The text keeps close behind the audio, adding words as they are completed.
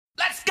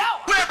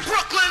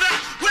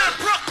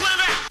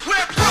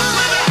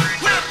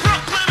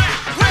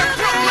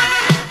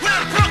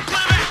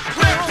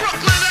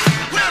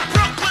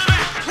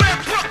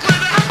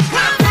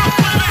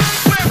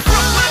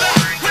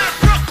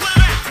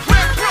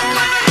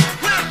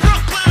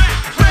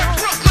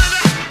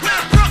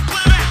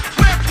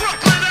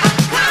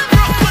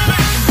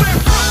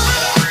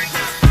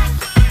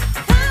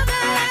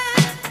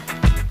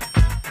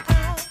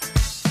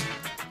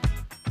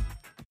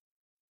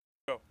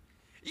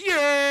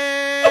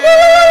Yeah!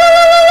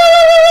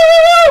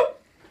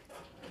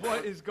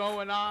 What is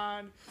going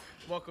on?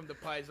 Welcome to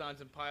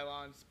Pylons and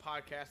Pylons,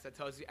 podcast that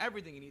tells you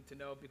everything you need to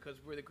know because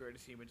we're the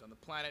greatest humans on the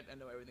planet and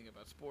know everything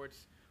about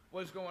sports.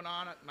 What's going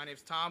on? My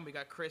name's Tom. We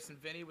got Chris and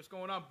Vinny. What's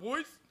going on,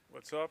 boys?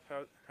 What's up?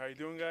 How you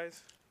doing,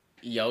 guys?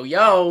 Yo,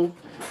 yo.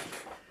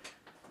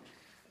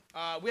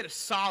 We had a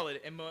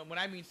solid, and when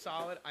I mean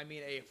solid, I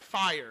mean a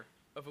fire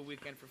of a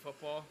weekend for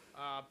football.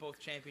 Both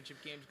championship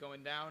games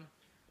going down.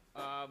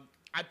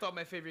 I thought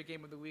my favorite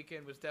game of the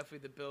weekend was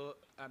definitely the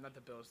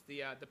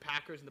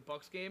Packers and the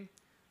Bucks game.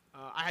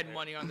 I had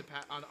money on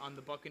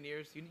the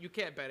Buccaneers. You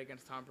can't bet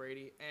against Tom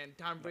Brady, and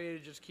Tom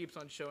Brady just keeps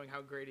on showing how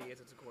great he is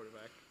as a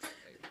quarterback.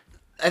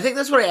 I think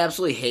that's what I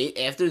absolutely hate.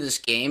 After this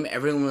game,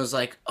 everyone was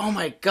like, oh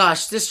my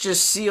gosh, this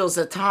just seals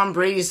that Tom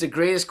Brady's the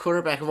greatest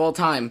quarterback of all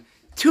time.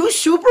 2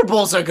 Super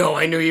Bowls ago,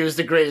 I knew he was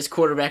the greatest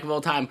quarterback of all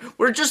time.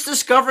 We're just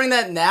discovering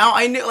that now.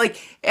 I knew,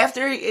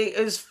 after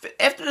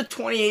the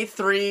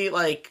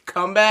 28-3,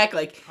 comeback,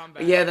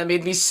 yeah, that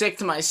made me sick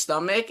to my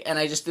stomach, and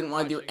I just didn't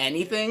want to do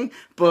anything.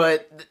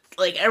 But,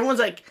 everyone's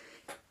like,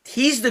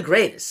 he's the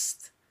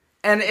greatest.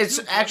 And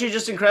it's actually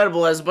just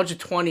incredible as a bunch of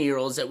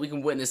 20-year-olds that we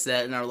can witness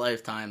that in our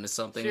lifetime as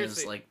something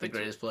as, the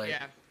greatest play.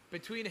 Yeah.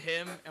 Between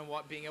him and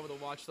being able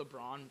to watch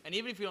LeBron, and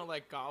even if you don't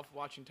like golf,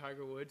 watching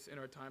Tiger Woods in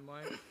our time,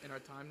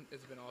 has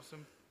been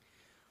awesome.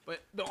 But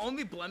the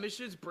only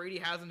blemishes Brady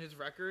has in his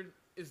record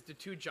is the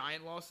 2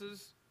 giant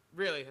losses.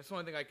 Really, that's the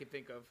only thing I could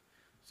think of.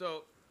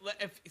 So,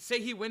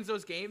 say he wins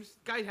those games,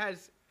 guy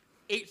has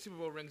 8 Super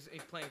Bowl rings and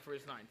he's playing for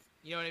his 9th.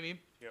 You know what I mean?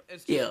 Yep.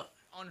 It's just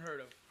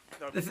unheard of.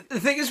 The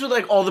thing is with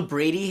all the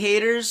Brady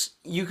haters,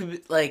 you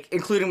could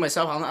including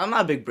myself. I'm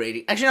not a big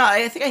Brady. Actually, no.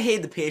 I think I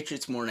hate the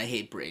Patriots more than I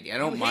hate Brady. I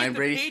don't mind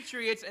Brady. You hate the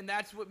Patriots, and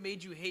that's what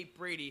made you hate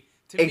Brady.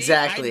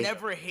 Exactly. Me, I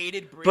never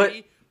hated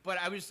Brady, but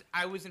I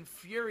was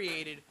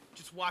infuriated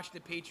just watching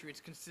the Patriots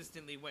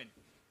consistently win.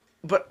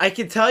 But I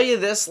can tell you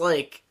this,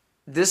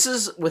 this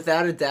is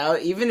without a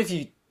doubt. Even if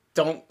you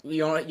don't,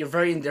 you're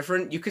very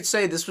indifferent. You could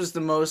say this was the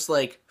most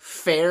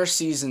fair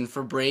season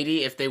for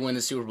Brady if they win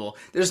the Super Bowl.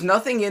 There's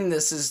nothing in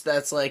this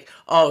that's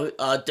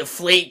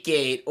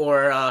Deflategate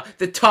or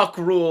the Tuck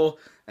rule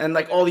and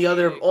all the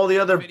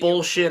other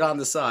bullshit on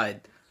the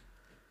side.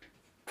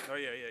 Oh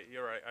yeah,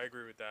 you're right. I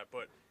agree with that.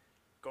 But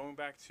going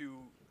back to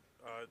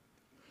the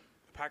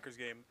Packers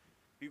game,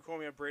 you call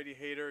me a Brady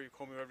hater, you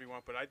call me whatever you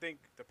want, but I think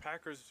the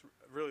Packers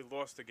really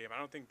lost the game. I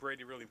don't think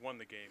Brady really won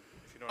the game.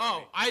 If you know what I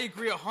mean. I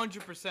agree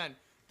 100%.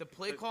 The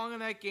play calling in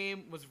that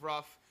game was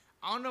rough.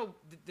 I don't know,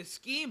 the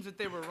schemes that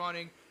they were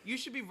running, you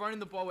should be running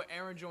the ball with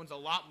Aaron Jones a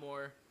lot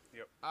more.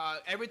 Yep.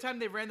 Every time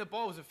they ran the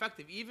ball, it was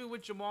effective. Even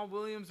with Jamal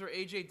Williams or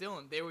A.J.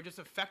 Dillon, they were just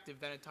effective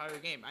that entire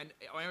game.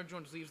 Aaron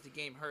Jones leaves the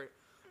game hurt.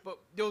 But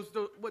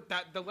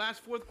the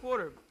last fourth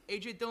quarter,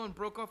 A.J. Dillon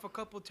broke off a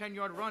couple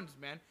 10-yard runs,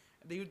 man.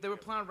 They were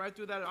plowing right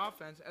through that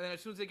offense, and then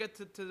as soon as they get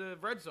to the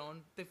red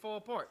zone, they fall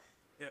apart.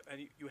 Yeah,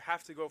 and you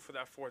have to go for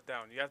that 4th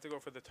down. You have to go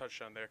for the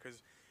touchdown there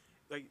because –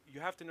 you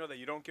have to know that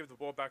you don't give the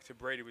ball back to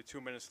Brady with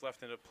 2 minutes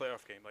left in a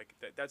playoff game.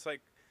 That's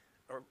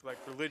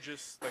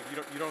religious. You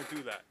don't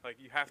do that.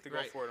 You have to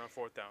go for it on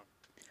 4th down.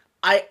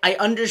 I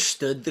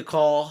understood the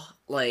call.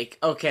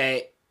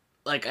 Okay,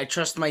 I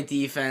trust my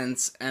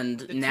defense, and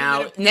but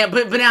now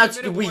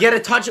we get a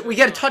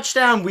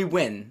touchdown, we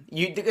win.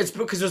 It's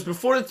because it was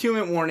before the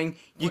 2-minute warning.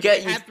 You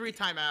had 3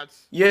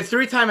 timeouts. You had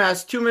 3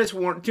 timeouts,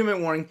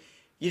 2-minute warning.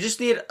 You just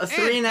need a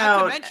 3 and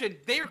out. Not to mention,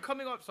 they're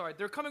coming off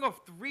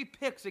 3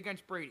 picks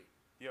against Brady.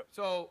 Yep.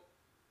 So,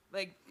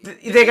 they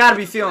got to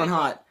be feeling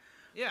hot.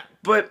 Yeah.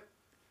 But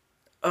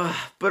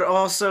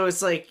also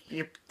it's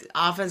your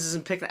offense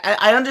isn't picking.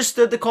 I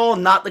understood the call,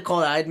 not the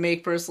call that I'd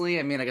make personally.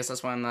 I mean, I guess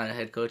that's why I'm not a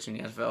head coach in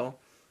the NFL,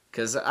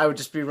 because I would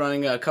just be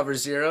running cover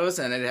zeros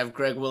and I'd have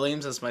Greg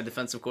Williams as my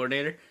defensive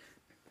coordinator.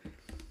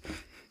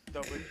 No,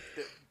 but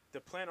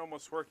the plan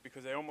almost worked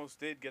because they almost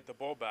did get the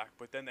ball back,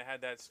 but then they had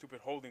that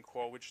stupid holding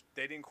call, which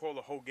they didn't call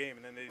the whole game,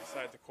 and then they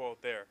decided to call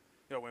it there.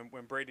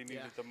 When Brady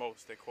needed it the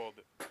most, they called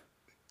it.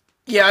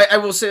 Yeah, I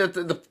will say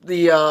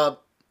that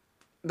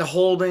the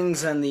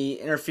holdings and the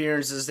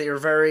interferences, they were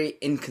very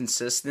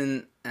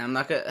inconsistent. And I'm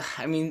not gonna.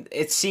 I mean,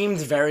 it seemed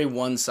very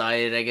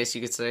one-sided. I guess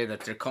you could say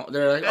that they're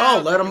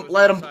like, let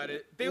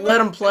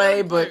him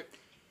play, but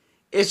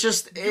it's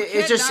just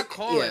it just not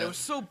call it. It was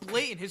so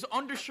blatant. His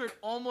undershirt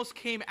almost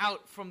came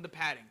out from the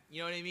padding. You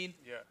know what I mean?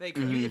 Yeah.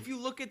 If you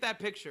look at that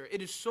picture,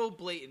 it is so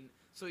blatant.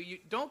 So you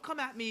don't come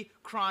at me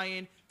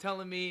crying,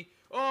 telling me,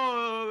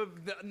 oh,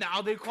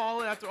 now they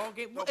call it after all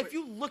game. Well, if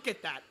you look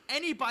at that,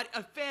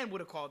 a fan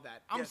would have called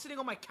that. I'm sitting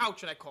on my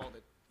couch and I called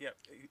it. Yeah,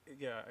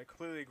 I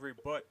completely agree.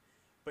 But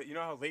you know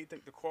how late the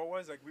call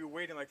was? We were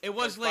waiting It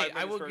was late.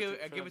 I will give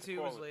it to you.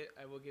 It was late.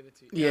 I will give it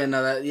to you. Yeah,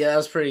 no, that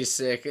was pretty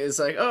sick. It's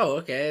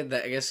okay,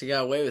 I guess you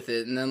got away with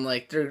it. And then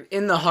they're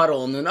in the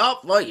huddle, and then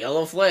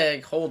yellow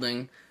flag,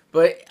 holding.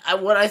 But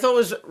what I thought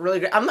was really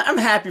great, I'm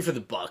happy for the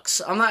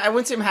Bucks. I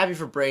wouldn't say I'm happy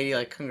for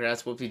Brady.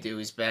 Congrats, whoop-de-doo,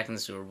 he's back in the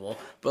Super Bowl.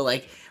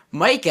 But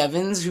Mike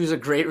Evans, who's a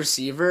great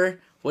receiver,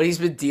 what he's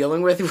been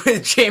dealing with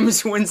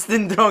Jameis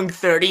Winston throwing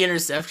 30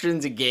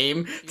 interceptions a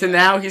game to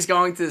now he's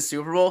going to the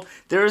Super Bowl.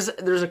 There's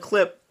a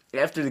clip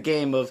after the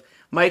game of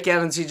Mike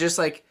Evans. He just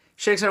like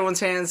shakes everyone's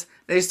hands.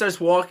 Then he starts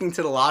walking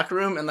to the locker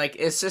room, and like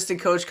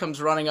assistant coach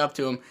comes running up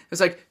to him.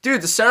 It's like,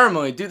 dude, the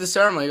ceremony. Do the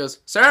ceremony. He goes,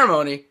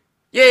 ceremony?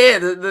 Yeah,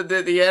 the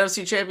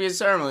NFC Champions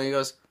ceremony. He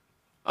goes,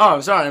 oh,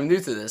 I'm sorry, I'm new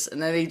to this.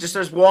 And then he just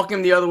starts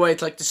walking the other way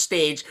to like the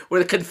stage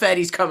where the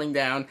confetti's coming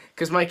down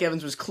because Mike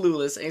Evans was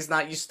clueless and he's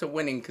not used to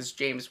winning because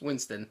Jameis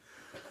Winston.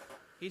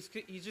 He's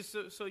just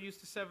so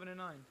used to 7-9.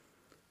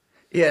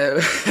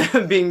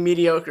 Yeah, being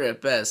mediocre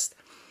at best.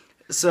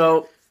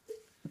 So,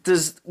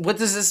 what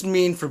does this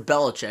mean for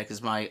Belichick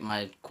is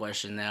my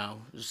question now.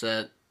 Is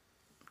that...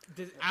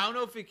 I don't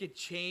know if it could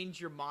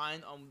change your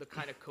mind on the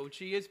kind of coach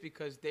he is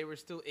because they were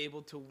still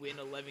able to win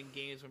 11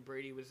 games when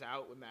Brady was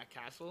out with Matt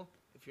Castle,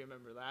 if you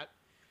remember that.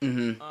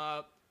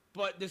 Mm-hmm.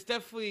 But this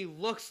definitely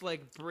looks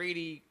like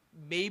Brady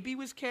maybe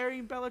was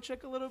carrying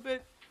Belichick a little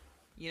bit.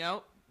 You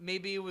know,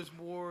 maybe it was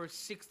more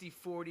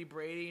 60-40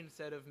 Brady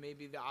instead of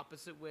maybe the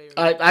opposite way.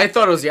 I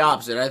thought it was the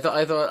opposite. I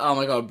thought, oh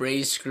my god,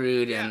 Brady's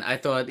screwed, and I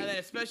thought... And then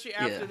especially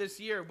after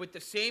this year, with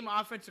the same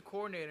offensive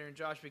coordinator in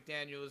Josh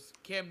McDaniels,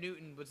 Cam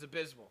Newton was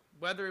abysmal.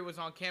 Whether it was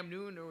on Cam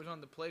Newton or it was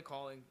on the play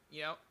calling,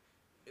 you know,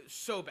 it was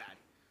so bad.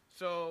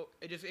 So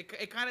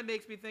it kind of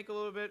makes me think a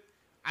little bit.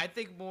 I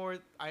think more,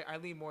 I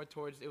lean more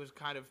towards it was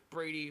kind of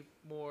Brady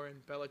more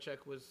and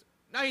Belichick was...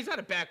 No, he's not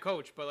a bad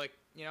coach, but like,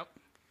 you know.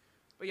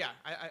 But yeah,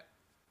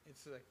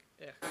 it's like,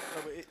 yeah. No,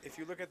 but if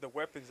you look at the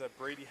weapons that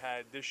Brady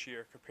had this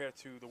year compared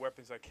to the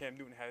weapons that Cam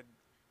Newton had,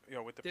 you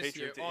know, with the this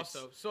Patriots, year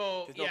also.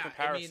 So there's no yeah,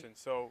 comparison. I mean,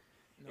 So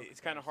no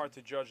it's kind of hard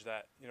to judge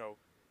that, you know,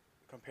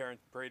 comparing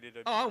Brady to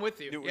Oh, I'm with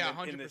you. Newton Yeah,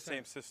 100%. in the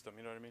same system.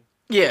 You know what I mean?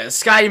 Yeah,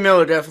 Scotty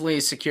Miller definitely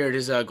secured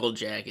his gold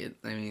jacket.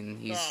 I mean,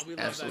 he's we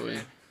love absolutely... that,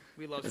 man.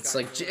 We love It's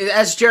Scotty like Miller.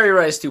 that's Jerry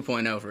Rice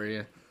 2.0 for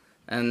you.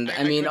 And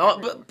I mean,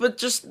 couldn't agree but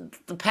just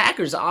the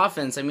Packers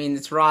offense. I mean,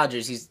 it's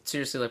Rodgers. He's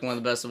seriously like one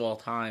of the best of all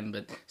time.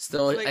 But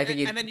still, Like, I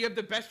think and then you have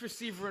the best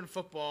receiver in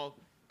football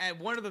and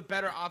one of the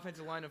better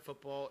offensive line in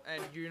football,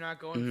 and you're not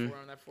going for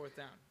it on that fourth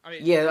down. I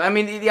mean, yeah. I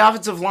mean, the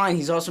offensive line.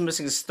 He's also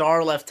missing a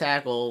star left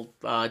tackle,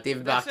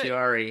 David That's it.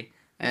 Bakhtiari,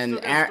 and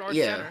still got a star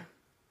yeah, center.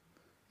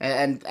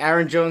 and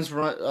Aaron Jones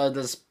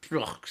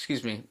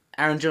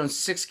Aaron Jones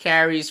 6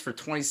 carries for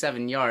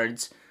 27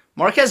 yards.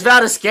 Marquez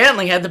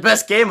Valdes-Scantling had the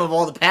best game of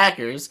all the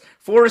Packers.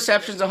 4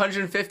 receptions,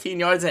 115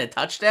 yards, and a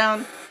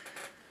touchdown.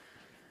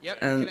 Yep,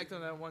 And- connect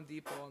on that one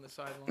deep ball on the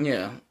sideline.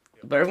 Yeah,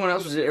 but everyone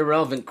else was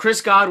irrelevant.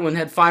 Chris Godwin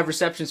had 5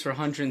 receptions for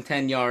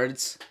 110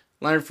 yards.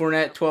 Leonard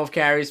Fournette, 12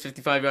 carries,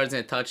 55 yards,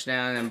 and a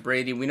touchdown. And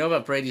Brady, we know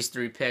about Brady's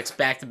 3 picks,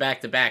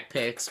 back-to-back-to-back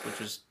picks, which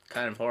was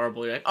kind of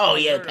horrible. You're like, oh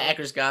yeah, the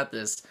Packers got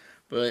this.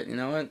 But you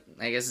know what?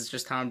 I guess it's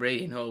just Tom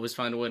Brady, and he'll always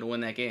find a way to win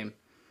that game.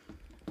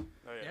 Oh,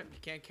 yeah. Yep, you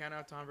can't count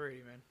out Tom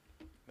Brady, man.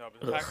 No,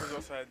 but the Packers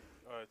also had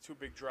 2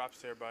 big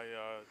drops there by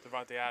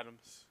Devontae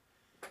Adams.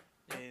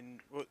 In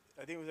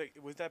I think it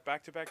was was that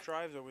back-to-back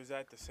drives or was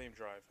that the same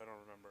drive? I don't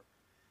remember.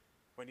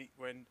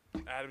 When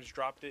Adams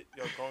dropped it,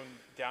 you know, going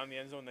down the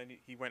end zone, then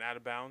he went out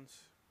of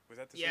bounds. Was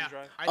that the same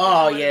drive? I think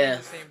Oh, it might have been yeah.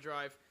 the same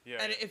drive. Yeah.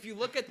 And if you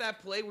look at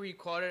that play where he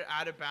caught it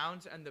out of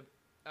bounds, and the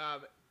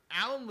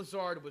Alan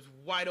Lazard was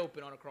wide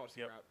open on a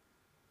crossing route,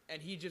 and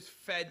he just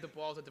fed the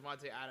ball to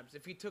Devontae Adams.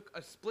 If he took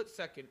a split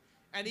second,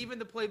 and even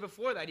the play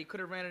before that, he could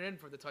have ran it in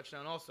for the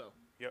touchdown also.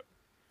 Yep.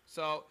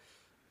 So,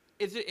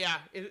 it's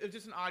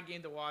just an odd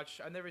game to watch.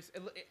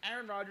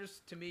 Aaron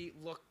Rodgers to me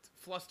looked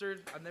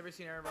flustered. I've never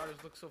seen Aaron Rodgers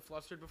look so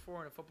flustered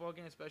before in a football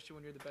game, especially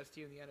when you're the best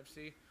team in the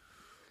NFC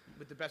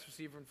with the best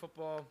receiver in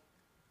football.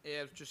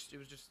 Yeah, it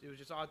was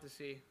just odd to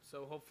see.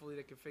 So hopefully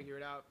they can figure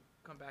it out,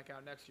 come back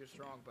out next year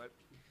strong. But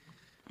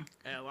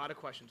a lot of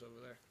questions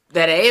over there.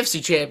 That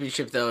AFC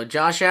Championship, though,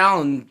 Josh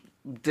Allen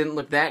didn't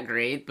look that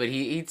great, but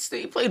he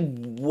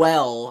played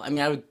well. I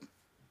mean,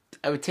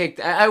 I would take.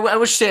 I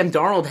wish Sam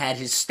Darnold had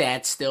his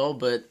stats still,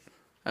 but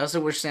I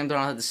also wish Sam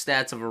Darnold had the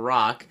stats of a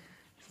rock.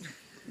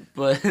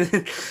 But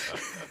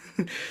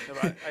No,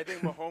 but I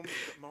think Mahomes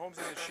and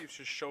the Chiefs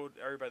just showed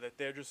everybody that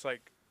they're just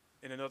like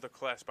in another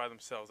class by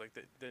themselves. Like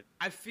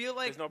I feel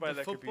like there's nobody the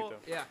that could beat football, them.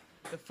 yeah,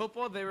 the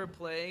football they were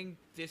playing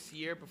this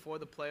year before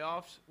the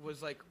playoffs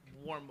was like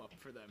warm up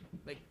for them.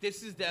 Like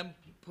this is them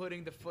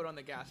putting the foot on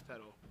the gas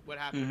pedal. What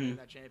happened in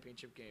that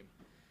championship game?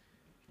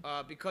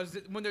 Because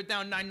when they're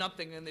down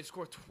 9-0 and they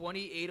score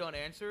 28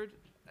 unanswered,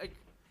 like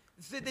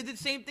they did the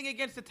same thing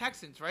against the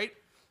Texans, right?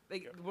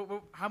 Like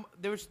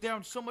they were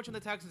down so much on the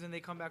Texans and they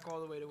come back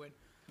all the way to win.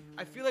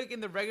 I feel like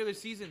in the regular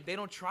season they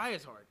don't try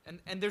as hard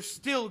and they're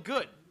still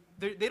good.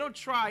 They don't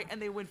try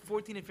and they win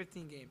 14 and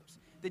 15 games.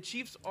 The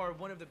Chiefs are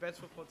one of the best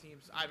football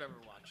teams I've ever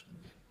watched.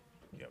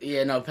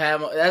 yeah, no,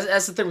 Pat.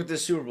 That's the thing with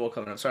this Super Bowl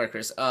coming up. Sorry,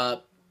 Chris.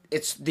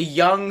 It's the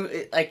young.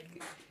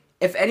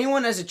 If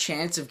anyone has a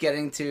chance of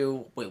getting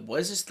to what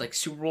is this like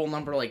Super Bowl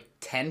number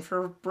 10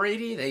 for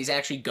Brady that he's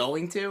actually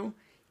going to?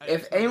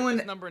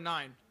 It's number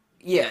 9.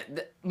 Yeah,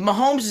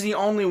 Mahomes is the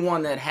only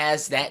one that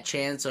has that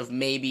chance of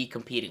maybe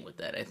competing with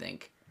that, I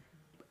think.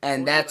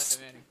 And that's...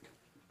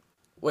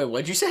 Wait,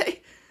 what'd you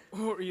say?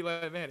 Or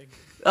Eli Manning.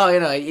 Oh,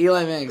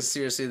 Eli Manning's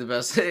seriously the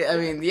best. I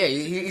mean, yeah,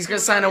 he's gonna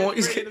sign a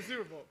He's in the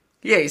Super Bowl.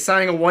 yeah, he's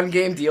signing a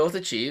 1-game deal with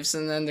the Chiefs,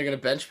 and then they're gonna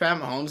bench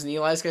Pat Mahomes, and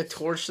Eli's gonna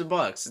torch the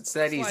Bucks. It's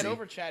that Slide easy.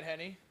 over Chad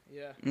Henne.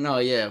 Yeah. No,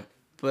 yeah,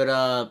 but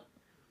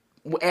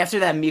after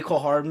that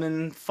Mecole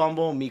Hardman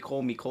fumble,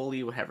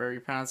 Mecole, whatever you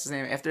pronounce his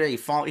name, after that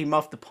he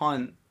muffed the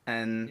punt,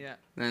 and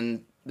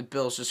then the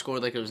Bills just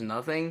scored like it was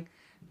nothing.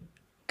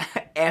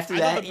 After I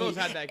that, thought the Bills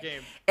had that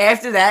game.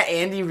 After that,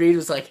 Andy Reid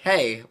was like,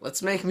 "Hey,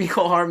 let's make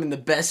Mecole Hardman the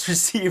best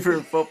receiver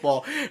in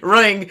football,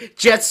 running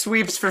jet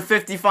sweeps for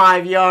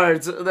 55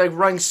 yards, like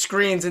running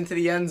screens into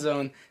the end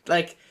zone."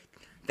 Like,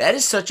 that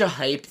is such a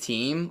hype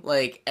team.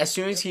 Like, as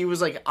soon as he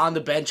was like on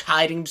the bench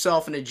hiding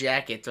himself in a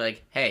jacket, they're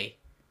like, "Hey,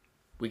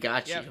 we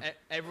got you." Yeah,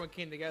 everyone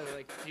came together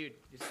like, dude,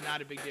 it's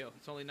not a big deal.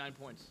 It's only 9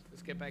 points.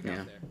 Let's get back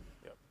out there.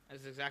 Yep.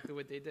 That's exactly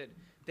what they did.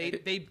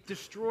 They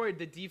destroyed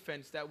the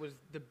defense that was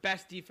the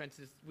best defense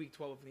this week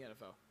 12 in the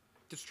NFL.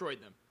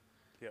 Destroyed them.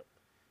 Yep.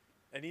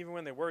 And even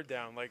when they were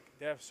down, like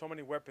they have so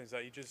many weapons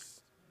that you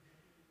just.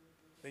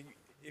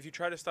 If you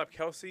try to stop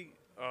Kelsey,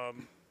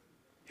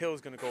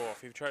 Hill's gonna go off.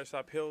 If you try to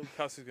stop Hill,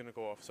 Kelsey's gonna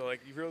go off. So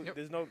like you really,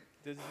 there's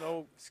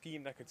no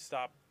scheme that could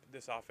stop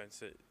this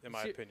offense, in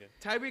my opinion.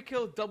 Tyreek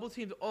Hill double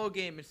teamed all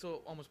game and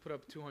still almost put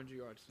up 200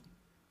 yards.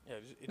 Yeah,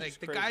 Like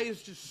the guy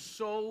is just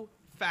so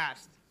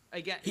fast.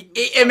 Again,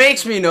 it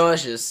makes me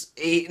nauseous.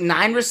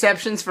 9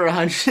 receptions for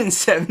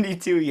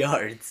 172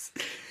 yards.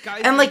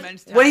 And like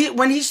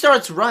when he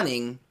starts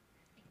running,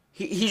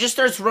 he just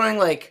starts running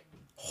like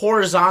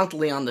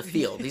horizontally on the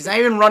field. He's not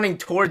even running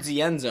towards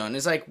the end zone.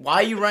 It's like, why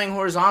are you running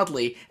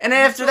horizontally? And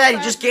then after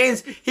that,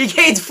 he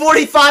gains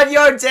 45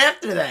 yards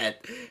after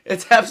that.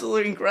 It's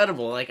absolutely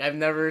incredible. Like I've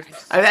never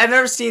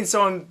seen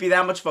someone be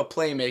that much of a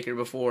playmaker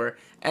before.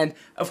 And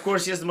of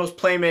course, he has the most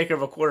playmaker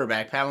of a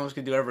quarterback. Pat Mahomes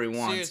can do whatever he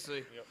wants.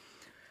 Seriously. Yep.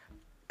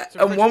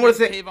 And one more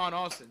thing. Tavon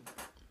Austin.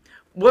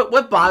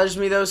 What bothers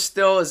me though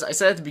still is I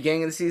said at the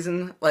beginning of the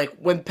season, like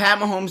when Pat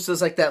Mahomes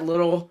does like that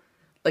little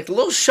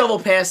shovel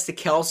pass to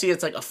Kelsey,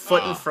 it's like a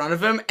foot in front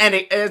of him, and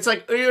it's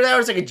like that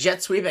was like a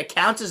jet sweep. It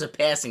counts as a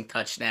passing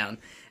touchdown.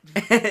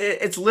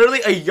 It's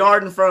literally a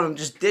yard in front of him,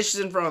 just dishes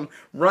in front of him,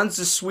 runs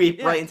the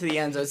sweep right into the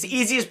end zone. It's the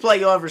easiest play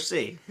you'll ever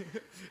see.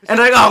 And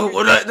like,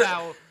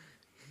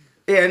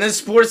 yeah, and then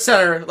Sports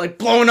Center, like,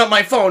 blowing up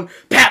my phone,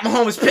 Pat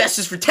Mahomes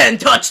passes for 10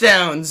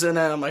 touchdowns. And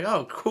then I'm like,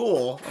 oh,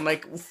 cool. I'm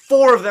like,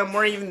 4 of them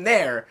weren't even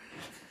there.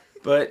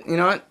 But, you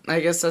know what?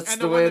 I guess that's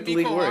the way the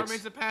league works.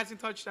 And the passing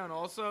touchdown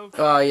also.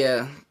 Oh,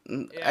 yeah.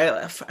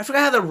 I forgot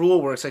how the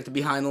rule works, like the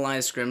behind-the-line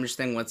of scrimmage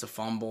thing, what's a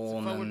fumble.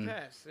 It's a forward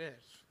pass, yeah.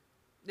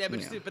 Yeah,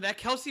 but that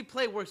Kelsey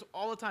play works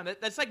all the time.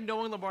 That's like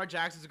knowing Lamar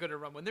Jackson's going to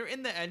run. When they're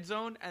in the end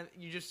zone and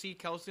you just see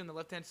Kelsey on the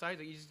left-hand side,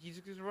 like he's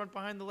just going to run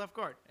behind the left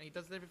guard. And he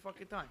does it every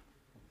fucking time.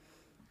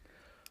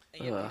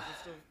 And yet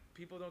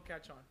people don't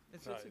catch on.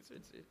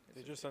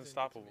 They're just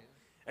unstoppable.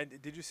 And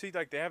did you see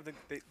like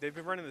they've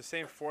been running the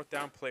same 4th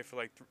down play for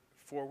like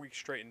 4 weeks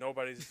straight, and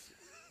nobody's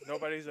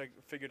like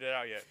figured it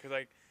out yet. Cause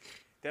like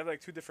they have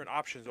like 2 different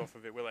options off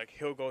of it, where like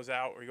Hill goes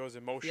out or he goes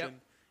in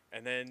motion,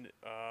 and then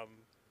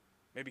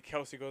maybe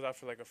Kelsey goes out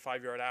for like a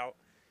 5-yard out,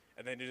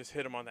 and then you just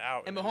hit him on the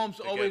out. And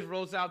Mahomes always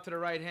rolls out to the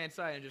right hand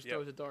side and just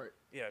throws a dart.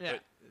 Yeah,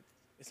 but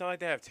it's not like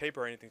they have tape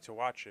or anything to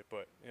watch it,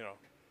 but you know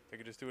they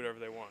can just do whatever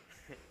they want.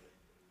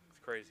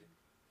 Crazy.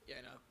 Yeah,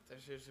 no, they're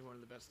seriously one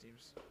of the best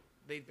teams.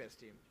 The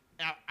best team.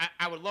 Now,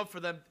 I would love for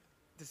them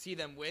to see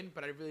them win,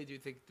 but I really do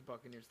think the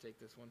Buccaneers take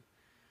this one.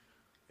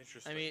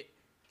 Interesting. I mean,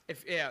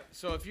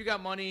 if you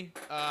got money,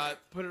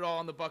 put it all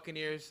on the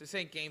Buccaneers. This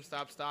ain't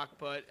GameStop stock,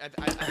 but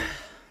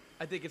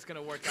I think it's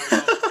gonna work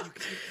out well.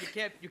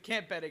 You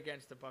can't bet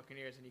against the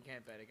Buccaneers, and you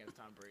can't bet against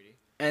Tom Brady.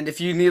 And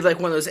if you need like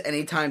one of those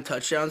anytime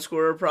touchdown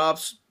scorer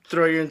props,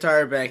 throw your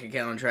entire bank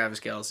account on Travis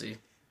Kelce.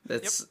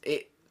 That's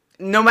it.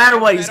 No matter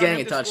what, he's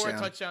getting a touchdown. Scored a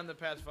touchdown the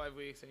past 5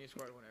 weeks, and he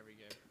scored one every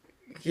game.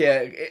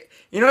 Yeah,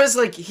 you know, it's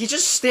like he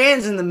just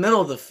stands in the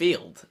middle of the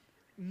field.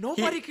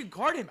 Nobody can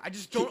guard him. I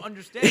just don't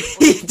understand.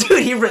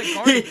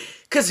 Dude,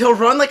 because he'll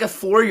run like a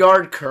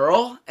 4-yard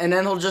curl, and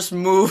then he'll just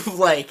move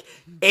like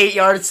 8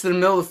 yards to the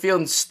middle of the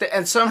field,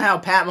 and somehow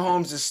Pat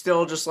Mahomes is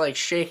still just like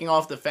shaking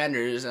off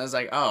defenders. And I was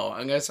like, oh,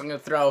 I guess I'm gonna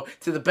throw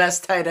to the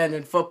best tight end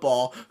in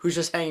football, who's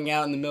just hanging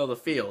out in the middle of the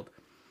field.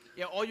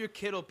 Yeah, all your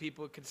Kittle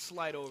people can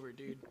slide over,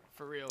 dude.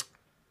 For real.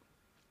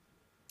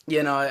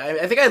 You know,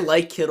 I think I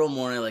like Kittle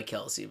more than I like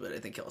Kelsey, but I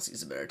think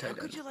Kelsey's a better tight end.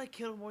 How could you like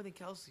Kittle more than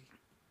Kelsey?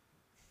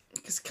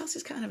 Because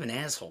Kelsey's kind of an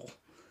asshole.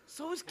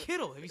 So is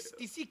Kittle. Do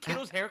you see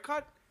Kittle's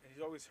haircut? And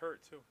he's always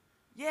hurt, too.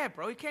 Yeah,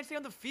 bro. He can't stay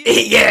on the field.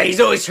 Yeah,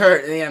 he's always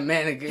hurt. Yeah,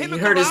 man. He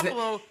hurt his... Him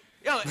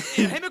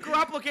and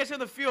Garoppolo can't stay on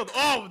the field.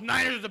 Oh,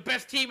 Niners are the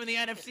best team in the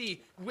NFC.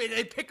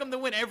 They pick them to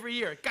win every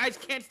year. Guys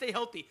can't stay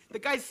healthy. The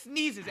guy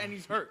sneezes and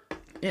he's hurt.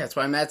 Yeah, that's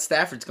why Matt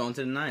Stafford's going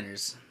to the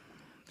Niners.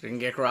 They can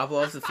get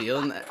Garoppolo off the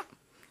field.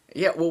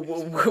 Yeah, well,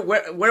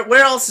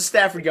 where else is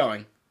Stafford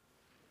going?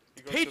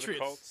 Patriots. To the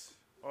Colts.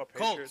 Oh,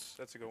 Patriots. Colts.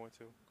 That's a good one,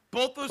 too.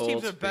 Both those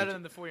teams are better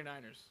than the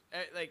 49ers.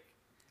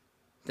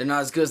 They're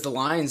not as good as the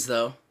Lions,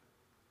 though.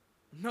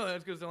 No,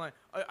 that's because the line.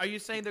 Are you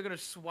saying they're gonna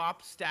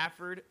swap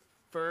Stafford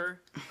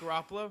for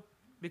Garoppolo?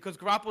 Because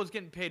Garoppolo's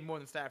getting paid more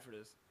than Stafford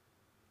is.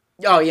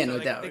 Oh yeah, So no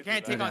they, doubt. They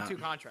can't take No on doubt. 2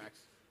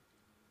 contracts.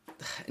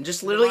 And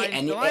just The literally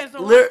Lions, the Lions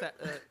don't lit- want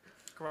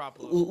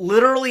Garoppolo.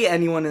 literally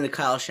anyone in the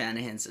Kyle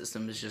Shanahan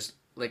system is just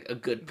like a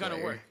good player.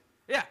 Gonna work.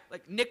 Yeah,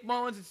 like Nick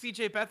Mullins and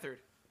C.J. Beathard.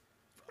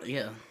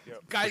 Yeah,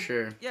 Yep. Guys, for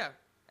sure. yeah,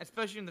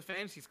 especially in the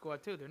fantasy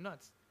squad too. They're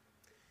nuts.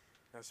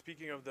 Now,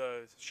 speaking of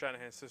the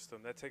Shanahan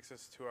system, that takes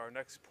us to our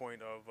next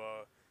point of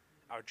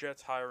our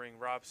Jets hiring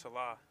Rob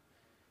Salah,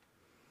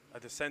 a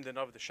descendant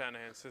of the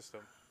Shanahan system.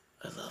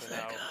 I love So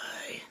that now,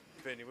 guy.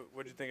 Vinny,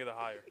 what did you think of the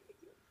hire?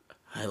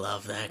 I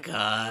love that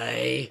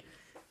guy.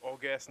 All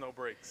gas, no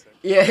brakes.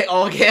 Yeah,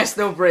 all gas,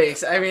 no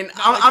brakes. I mean, Like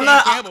I'm Dan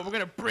not. Campbell, we're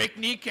gonna break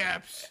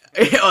kneecaps.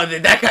 Oh,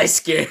 that guy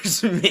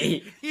scares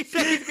me. He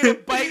said he's gonna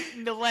bite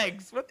in the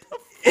legs. What the?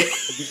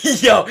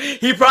 Yo,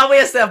 he probably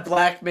has to have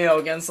blackmail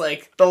against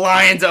like the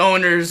Lions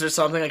owners or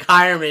something. Like,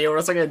 hire me, or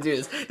else I'm gonna do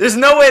this. There's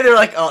no way they're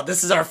like, oh,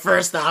 this is our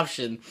first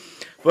option.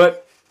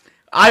 But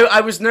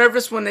I was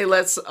nervous when they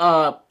let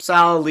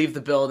Salad leave the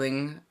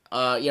building.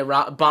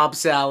 Bob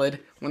Salad.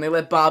 When they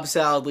let Bob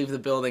Salad leave the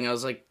building, I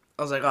was like,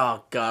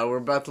 oh god, we're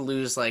about to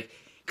lose. Like,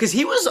 because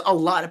he was a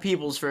lot of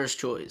people's first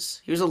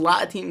choice. He was a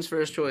lot of teams'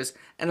 first choice,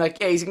 and like,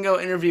 yeah, he's gonna go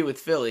interview with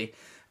Philly.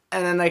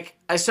 And then like,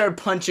 I started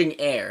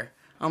punching air.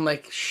 I'm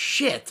like,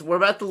 shit, we're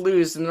about to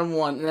lose the number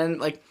 1. And then,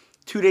 like,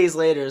 2 days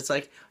later, it's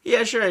like,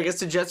 yeah, sure, I guess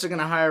the Jets are going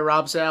to hire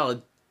Rob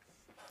Salad.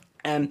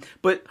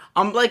 But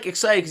I'm, like,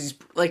 excited because,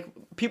 like,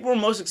 people were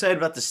most excited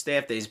about the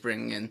staff that he's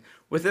bringing in.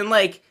 Within,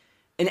 like,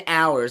 an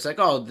hour, it's like,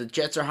 oh, the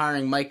Jets are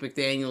hiring Mike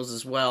McDaniels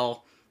as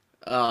well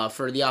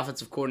for the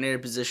offensive coordinator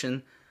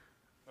position.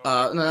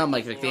 No, not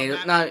Mike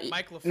McDaniels.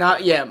 Mike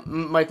LaFleur.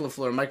 Mike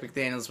LaFleur. Mike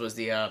McDaniels was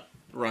the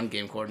run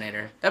game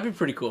coordinator. That'd be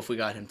pretty cool if we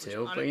got him,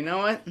 too. But you know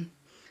what?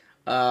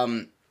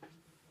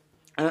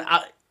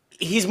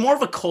 He's more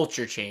of a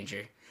culture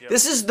changer. Yep.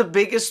 This is the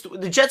biggest.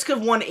 The Jets could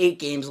have won 8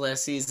 games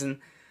last season,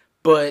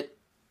 but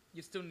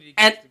You still need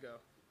And- games to go.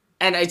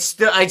 and I'd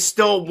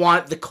still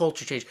want the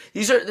culture change.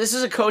 This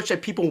is a coach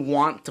that people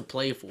want to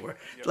play for.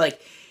 Yep.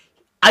 Like,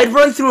 I'd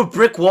run through a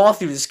brick wall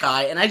through this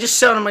guy, and I just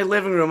sat in my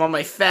living room on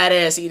my fat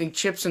ass eating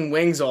chips and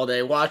wings all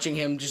day, watching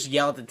him just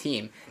yell at the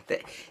team.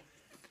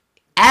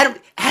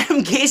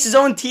 Adam Gase's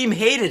own team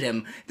hated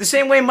him the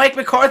same way Mike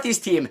McCarthy's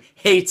team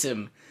hates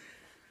him.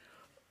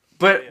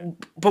 But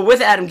with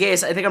Adam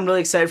Gase, I think I'm really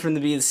excited for him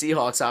to be the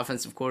Seahawks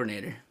offensive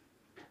coordinator.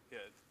 Yeah,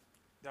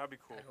 that'd be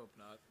cool. I hope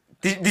not.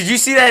 Did you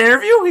see that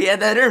interview? He had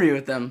that interview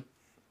with them.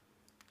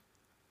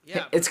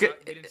 Yeah, It's but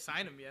good. They didn't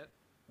sign him yet.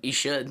 You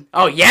should.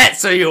 Oh, yeah,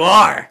 so you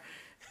are.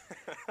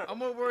 I'm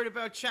more worried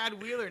about Chad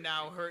Wheeler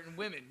now hurting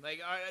women.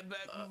 Like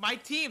my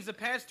teams the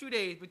past 2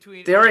 days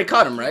between. They already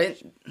cut him,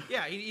 right?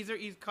 Yeah, he's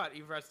cut.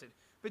 He's rested.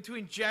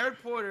 Between Jared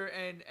Porter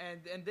and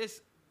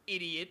this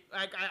idiot,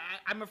 like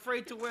I'm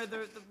afraid to wear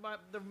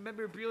the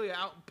memorabilia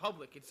out in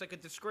public. It's like a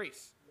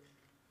disgrace.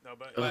 No,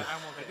 but But I I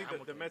won't think get- I that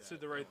won't the get Mets that.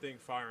 did the right thing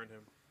firing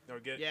him.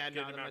 Getting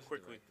him out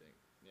quickly.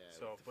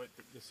 So, but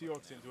the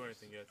Seahawks didn't do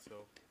anything yet,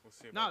 so we'll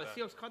see No, about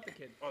the that. Seahawks cut the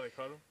kid. Oh, they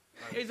cut him?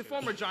 I didn't He's a see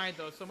former Giant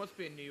though, so it must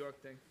be a New York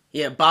thing.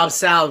 Yeah, Bob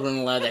Salad wouldn't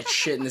allow that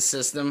shit in the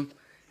system.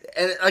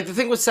 And like the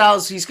thing with Salad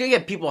is he's gonna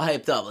get people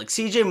hyped up. Like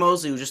C.J.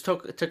 Mosley, who just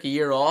took a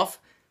year off.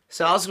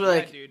 Salad's gonna be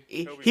like, dude.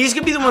 he's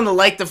gonna be the one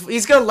to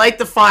he's gonna light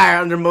the fire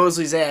under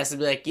Mosley's ass and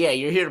be like, yeah,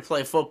 you're here to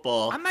play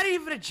football. I'm not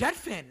even a Jet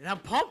fan, and I'm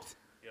pumped.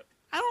 Yep.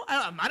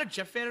 I'm not a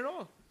Jet fan at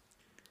all.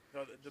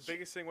 No, the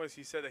biggest thing was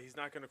he said that he's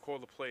not going to call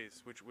the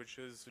plays, which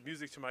is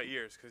music to my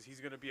ears, because he's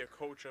going to be a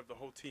coach of the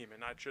whole team and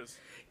not just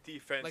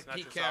defense, Like not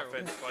Pete just Carroll.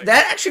 offense. Like,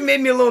 That actually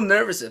made me a little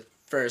nervous at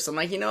first. I'm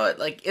like, you know what?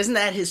 Like, isn't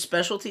that his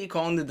specialty,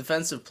 calling the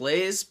defensive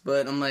plays?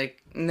 But I'm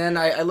like, and then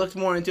I looked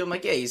more into it. I'm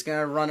like, yeah, he's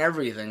gonna run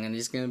everything, and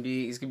he's gonna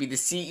be the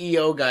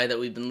CEO guy that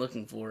we've been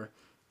looking for.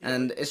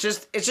 And it's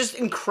just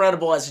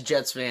incredible as a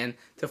Jets fan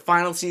to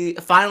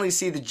finally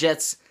see the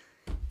Jets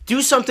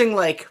do something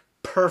like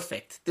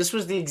perfect. This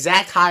was the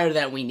exact hire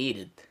that we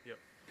needed.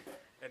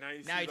 and now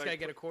you see, Now you like, gotta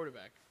get a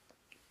quarterback.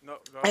 No,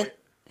 And-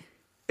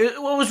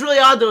 What was really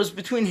odd though was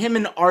between him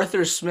and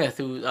Arthur Smith,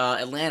 who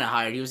Atlanta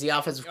hired. He was the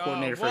offensive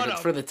coordinator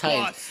for the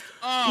Titans. Bust.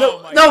 Oh,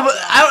 No, my no, but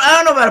God. I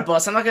don't know about a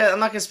bust. I'm not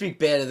gonna speak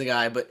bad of the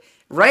guy. But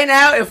right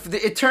now, if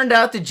it turned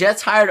out the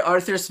Jets hired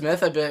Arthur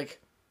Smith, I'd be like,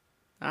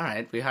 all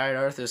right, we hired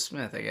Arthur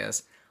Smith, I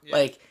guess. Yeah.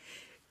 Like,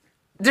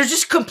 they're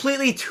just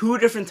completely 2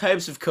 different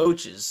types of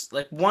coaches.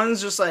 Like,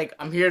 one's just like,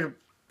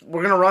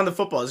 we're gonna run the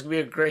football. It's gonna be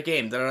a great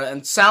game.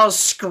 And Sal's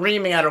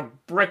screaming at a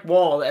brick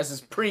wall as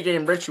his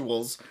pregame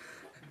rituals.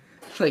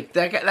 Like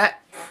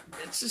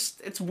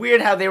it's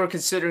weird how they were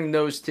considering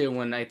those 2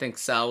 when I think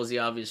Sal was the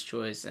obvious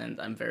choice, and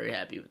I'm very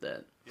happy with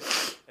that. Yeah.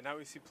 And now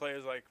we see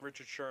players like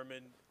Richard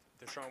Sherman,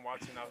 Deshaun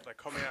Watson out like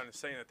coming out and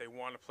saying that they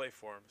want to play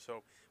for him.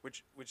 So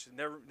which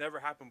never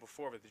happened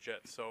before with the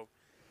Jets. So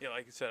yeah,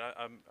 like you said,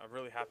 I'm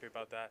really happy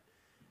about that.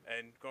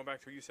 And going back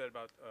to what you said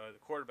about the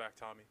quarterback,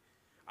 Tommy,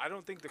 I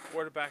don't think the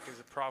quarterback is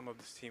a problem of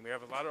this team. We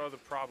have a lot of other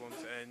problems,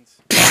 and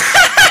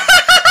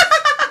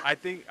I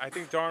think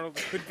Darnold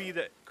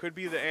could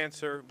be the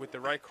answer with the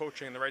right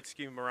coaching and the right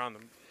scheme around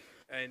him,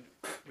 and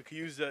we could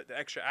use the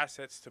extra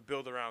assets to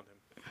build around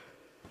him.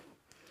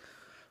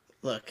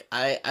 Look,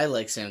 I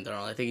like Sam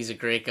Darnold. I think he's a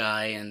great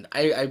guy, and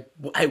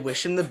I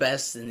wish him the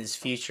best in his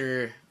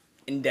future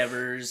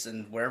endeavors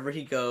and wherever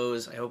he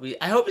goes. I hope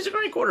he's a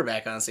great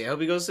quarterback. Honestly, I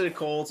hope he goes to the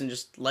Colts and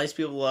just lights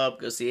people up,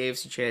 goes to the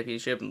AFC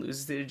Championship, and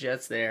loses to the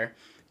Jets there.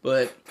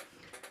 But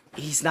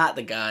he's not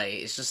the guy.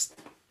 It's just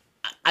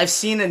I've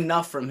seen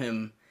enough from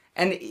him,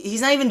 and he's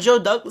not even Joe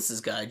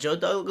Douglas's guy. Joe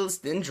Douglas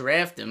didn't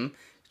draft him.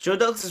 Joe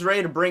Douglas is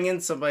ready to bring in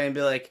somebody and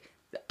be like,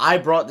 I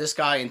brought this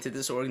guy into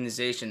this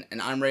organization,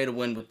 and I'm ready to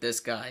win with this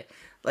guy.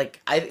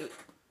 Like, and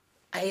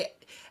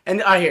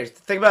here,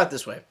 think about it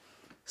this way.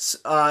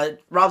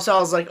 Rob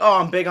Saleh's like, oh,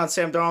 I'm big on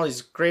Sam Darnold.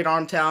 He's great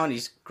arm talent.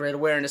 He's great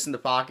awareness in the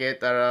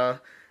pocket.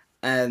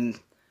 And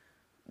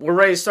we're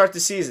ready to start the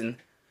season.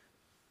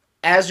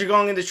 As you're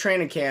going into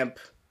training camp,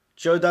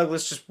 Joe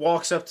Douglas just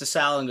walks up to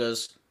Saleh and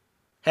goes,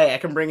 hey, I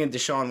can bring in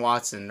Deshaun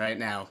Watson right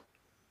now.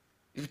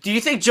 Do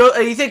you think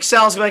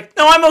Saleh's like,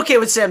 no, I'm okay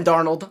with Sam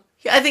Darnold.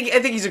 I think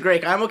he's a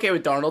great guy. I'm okay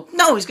with Darnold.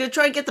 No, he's gonna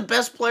try and get the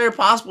best player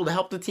possible to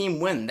help the team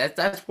win.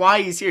 That's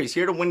why he's here. He's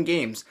here to win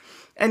games.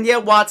 And yeah,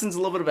 Watson's a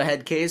little bit of a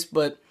head case,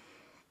 but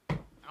I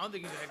don't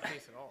think he's a head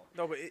case at all.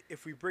 No, but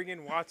if we bring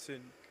in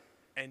Watson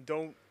and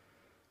don't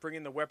bring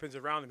in the weapons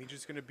around him, he's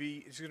just gonna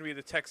be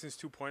the Texans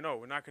 2.0.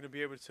 We're not gonna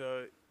be able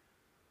to.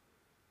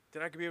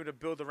 They're not gonna be able to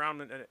build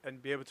around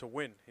and be able to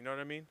win. You know what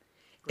I mean?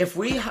 If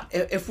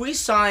we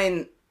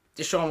sign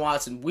Deshaun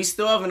Watson, we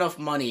still have enough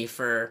money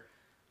for.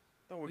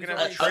 No, we're gonna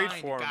have to trade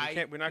for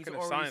him. We're not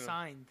gonna sign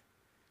him.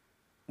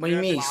 What do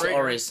you mean he's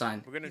already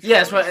signed?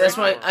 Yeah, that's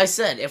what I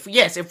said.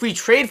 If we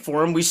trade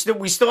for him, we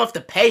still have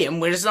to pay him.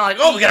 We're just not like,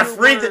 oh, we gotta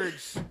free the.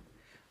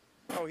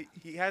 Oh,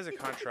 he has a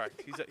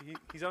contract.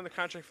 He's on the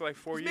contract for like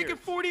 4 years. He's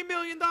making $40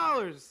 million.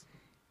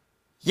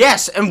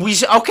 Yes, and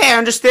I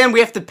understand we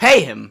have to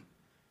pay him.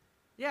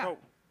 Yeah. No,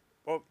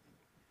 well,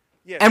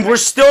 yeah. And we're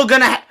still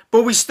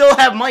but we still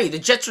have money. The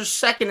Jets are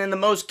second in the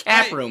most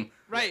cap room.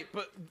 Right,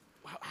 but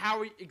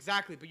how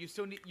exactly? But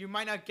you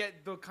might not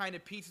get the kind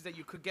of pieces that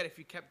you could get if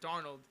you kept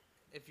Darnold.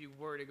 If you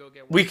were to go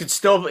get one.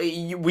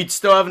 We'd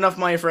still have enough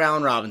money for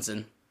Allen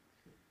Robinson.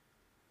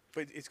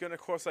 But it's going to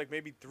cost like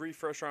maybe 3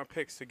 first-round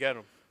picks to get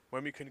him.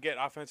 When we can get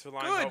offensive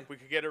line help, we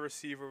could get a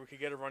receiver, we could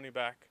get a running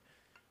back.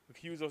 We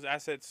could use those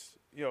assets,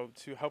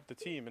 to help the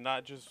team and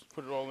not just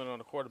put it all in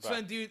on a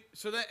quarterback.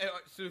 So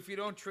if you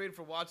don't trade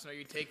for Watson, are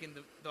you taking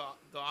the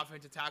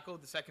offensive tackle,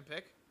 the second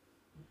pick?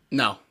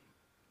 No.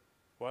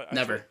 What?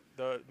 Never.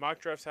 The mock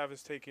drafts have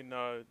us taking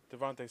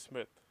Devontae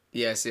Smith.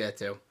 Yeah, I see that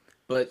too.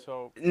 But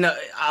no,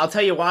 I'll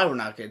tell you why we're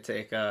not going to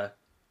take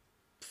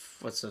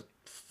what's the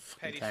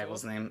fucking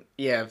tackle's name?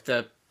 Yeah,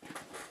 the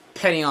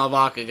Penny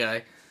Alvaka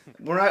guy.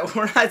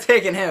 We're not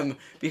taking him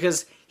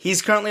because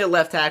he's currently a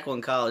left tackle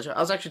in college. I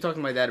was actually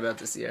talking to my dad about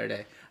this the other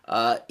day.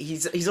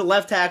 He's a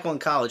left tackle in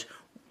college.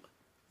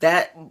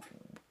 That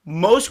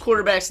most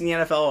quarterbacks in the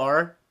NFL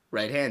are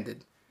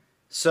right-handed.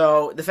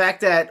 So the fact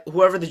that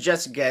whoever the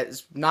Jets get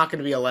is not going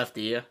to be a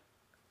lefty,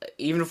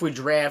 even if we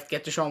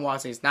get Deshaun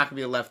Watson, he's not going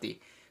to be a lefty.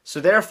 So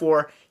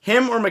therefore,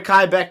 him or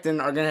Mekhi Becton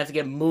are going to have to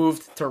get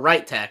moved to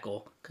right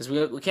tackle because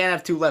we can't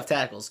have 2 left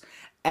tackles.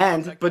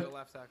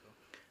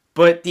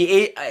 But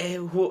the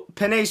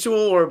Penei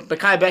Sewell or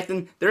Mekhi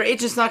Becton, their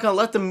agent's not going to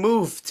let them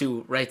move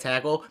to right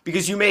tackle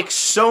because you make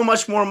so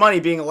much more money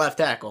being a left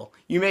tackle.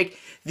 You make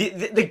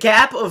the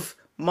gap of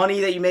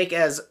money that you make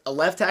as a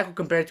left tackle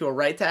compared to a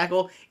right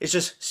tackle is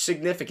just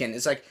significant.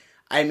 It's like,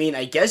 I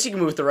guess you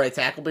can move to right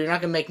tackle, but you're not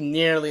going to make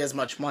nearly as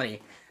much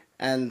money.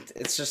 And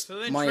it's just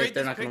money that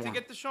they're not going to want.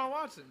 To get Deshaun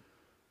Watson.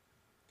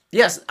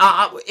 Yes,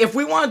 if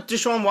we want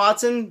Deshaun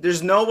Watson,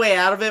 there's no way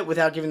out of it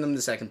without giving them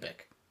the second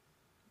pick.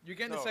 You're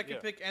getting the second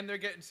pick, and they're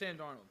getting Sam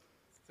Darnold.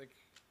 It's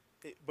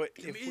like,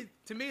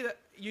 to me, that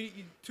you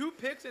 2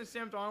 picks and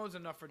Sam Darnold is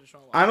enough for Deshaun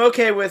Watson. I'm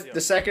okay with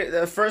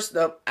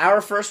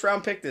our first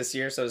round pick this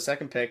year, so the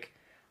second pick.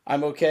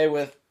 I'm okay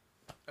with.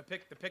 The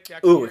pick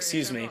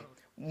excuse me.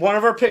 One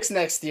of our picks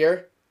next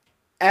year,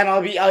 and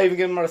I'll even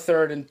give them our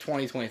third in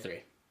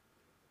 2023.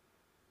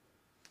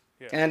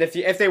 Yeah. And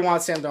if they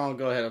want Sam Darnold,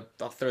 go ahead.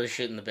 I'll throw the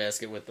shit in the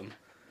basket with them.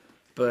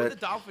 But what did the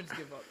Dolphins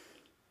give up?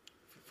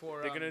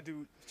 They're gonna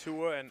do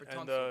Tua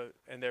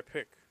and their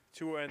pick.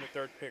 Tua and the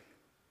third pick,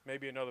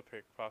 maybe another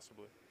pick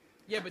possibly.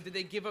 Yeah, but did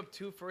they give up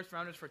 2 first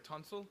rounders for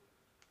Tunsil?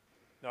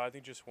 No, I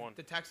think just 1.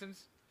 The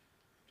Texans,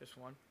 just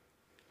 1.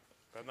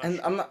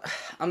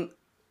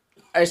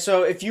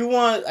 So if you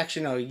want,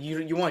 actually no,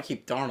 you want to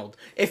keep Darnold.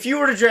 If you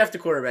were to draft a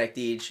quarterback,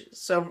 Deej,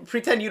 so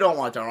pretend you don't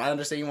want Darnold. I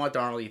understand you want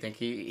Darnold. You think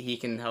he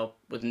can help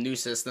with a new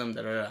system.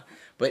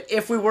 But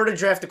if we were to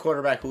draft a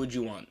quarterback, who would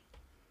you want?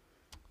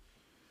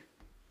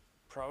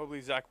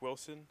 Probably Zach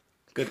Wilson.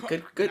 Good.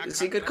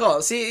 See, good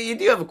call. See, you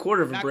do have a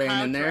quarter of a brain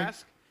in there.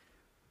 Trask?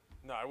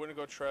 No, I wouldn't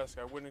go Trask.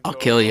 I'll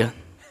kill you.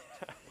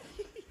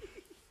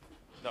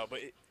 No, but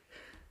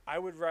I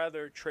would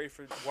rather trade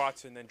for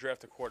Watson than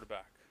draft a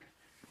quarterback.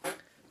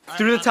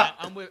 through the top.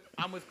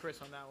 I'm with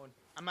Chris on that one.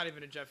 I'm not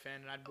even a Jet fan,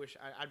 and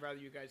I'd rather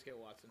you guys get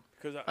Watson.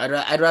 Because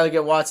I'd rather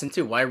get Watson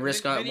too. Why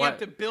risk on? Then you have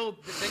to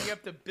build. Then you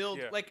have to build.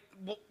 Yeah. Like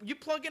you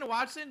plug in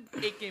Watson,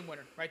 8-game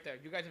winner right there.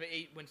 You guys have an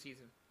 8-win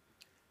season.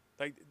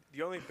 like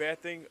the only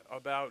bad thing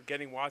about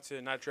getting Watson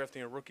and not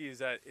drafting a rookie is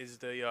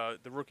the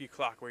rookie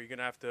clock, where you're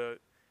gonna have to.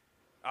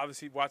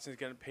 Obviously, Watson's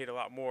getting paid a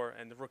lot more,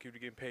 and the rookie would be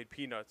getting paid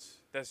peanuts.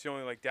 That's the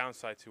only like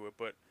downside to it.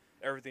 But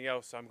everything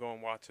else, I'm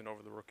going Watson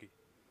over the rookie.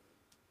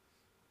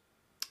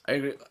 I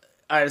agree.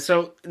 All right,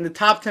 so in the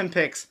top 10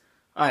 picks,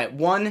 all right,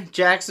 1,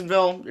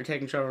 Jacksonville, you're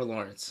taking Trevor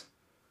Lawrence.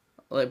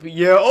 Like,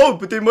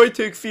 but they might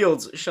take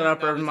Fields. Shut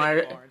up, No, Urban they're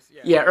taking Meyer. Lawrence,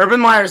 yeah. Yeah, Urban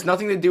Meyer has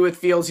nothing to do with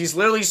Fields. He's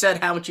literally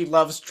said how much he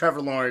loves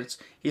Trevor Lawrence.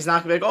 He's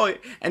not going to be like,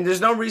 oh, and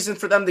there's no reason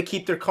for them to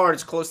keep their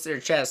cards close to their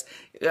chest.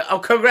 Oh,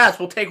 congrats,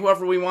 we'll take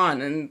whoever we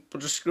want, and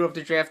we'll just screw up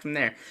the draft from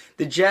there.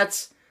 The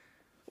Jets,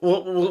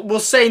 we'll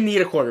say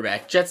need a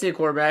quarterback. Jets need a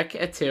quarterback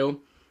at 2.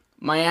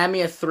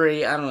 Miami at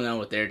 3. I don't know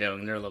what they're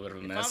doing. They're a little bit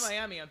of a If mess. I'm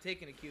Miami, I'm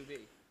taking a QB.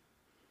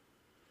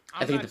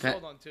 I think it not depen-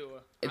 sold on Tua.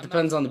 It I'm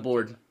depends not on the sold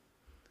board. Tua.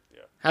 Yeah.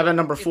 How about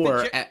number the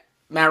 4? Jet-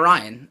 Matt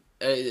Ryan.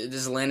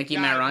 Does Atlanta keep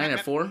Matt Ryan at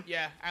 4?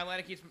 Yeah,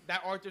 Atlanta keeps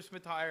that Arthur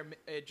Smith hire.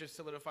 It just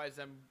solidifies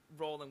them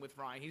rolling with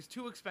Ryan. He's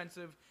too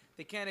expensive.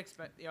 They can't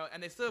expect,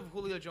 and they still have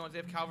Julio Jones. They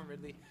have Calvin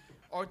Ridley.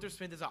 Arthur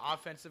Smith is an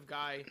offensive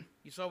guy.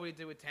 You saw what he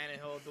did with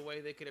Tannehill. The way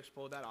they could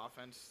explode that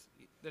offense.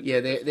 Yeah,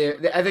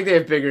 I think they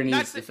have bigger needs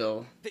That's to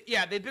fill. They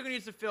have bigger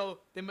needs to fill.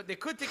 They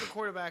could take a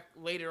quarterback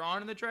later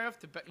on in the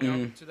draft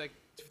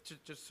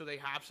just so they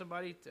have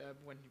somebody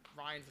when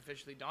Ryan's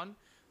officially done.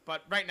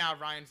 But right now,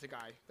 Ryan's the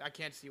guy. I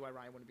can't see why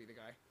Ryan wouldn't be the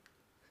guy.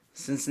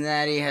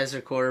 Cincinnati has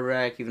their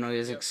quarterback, even though he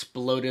has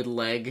exploded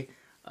leg.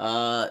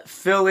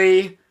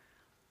 Philly,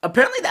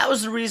 apparently that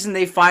was the reason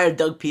they fired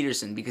Doug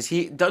Peterson, because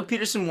Doug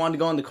Peterson wanted to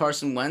go into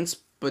Carson Wentz,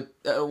 but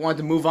wanted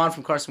to move on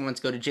from Carson Wentz,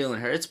 go to Jalen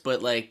Hurts,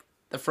 but like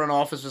the front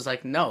office was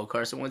like, no,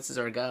 Carson Wentz is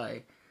our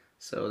guy.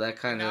 So that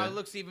kind Now it of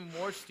looks even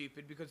more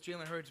stupid because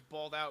Jalen Hurts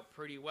balled out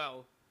pretty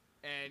well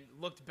and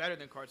looked better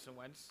than Carson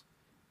Wentz.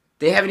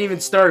 they haven't even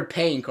started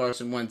paying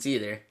Carson Wentz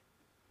either.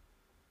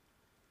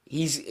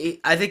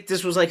 I think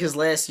this was like his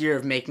last year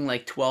of making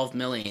like $12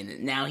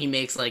 million. Now he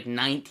makes like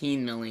 $19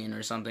 million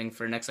or something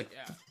for the next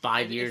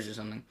 5 years or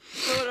something.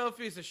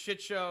 Philadelphia is a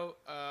shit show.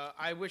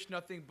 I wish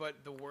nothing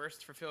but the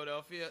worst for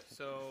Philadelphia.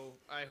 So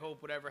I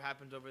hope whatever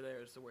happens over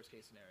there is the worst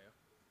case scenario.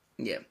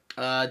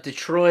 Yeah.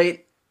 Detroit,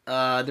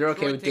 they're okay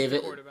Detroit with takes the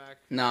David. quarterback.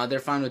 No, they're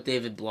fine with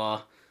David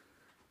Blah.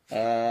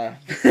 Yeah,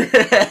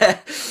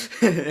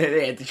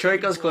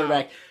 Detroit goes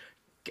quarterback.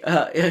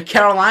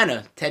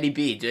 Carolina, Teddy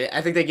B.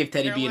 I think they give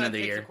Teddy B Carolina another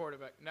takes year. a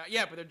quarterback. No,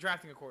 yeah, but they're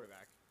drafting a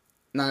quarterback.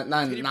 Not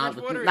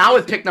Bridgewater not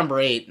with is- pick number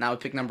 8. Not with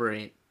pick number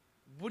 8.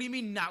 What do you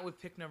mean not with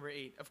pick number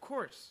 8? Of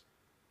course.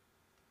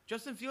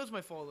 Justin Fields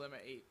might fall to them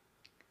at 8.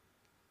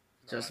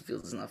 Justin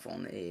Fields is not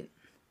falling to 8.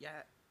 Yeah.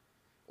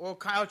 Or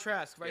Kyle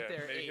Trask right Yeah,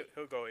 there, maybe 8.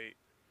 he'll go 8.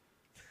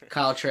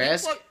 Kyle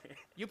Trask.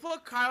 You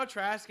put Kyle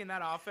Trask in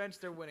that offense,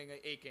 they're winning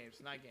 8 games,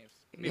 9 games.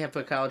 Yeah,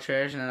 put Kyle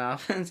Trash in an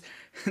offense.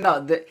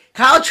 No,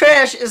 Kyle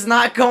Trash is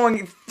not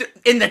going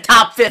in the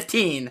top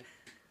 15.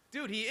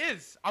 Dude, he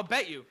is. I'll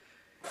bet you.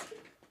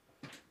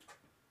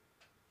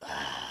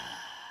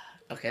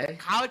 Okay.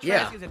 Kyle Trask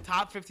Yeah. is a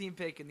top 15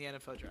 pick in the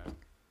NFL draft.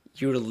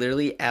 You're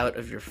literally out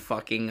of your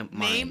fucking mind.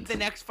 Name the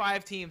next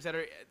 5 teams that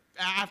are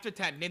after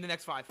 10. Name the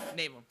next 5.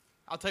 Name them.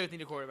 I'll tell you if they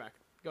need a quarterback.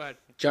 Go ahead.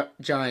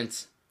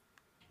 Giants.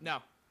 No.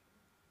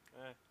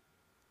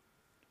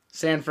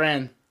 San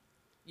Fran.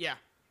 Yeah.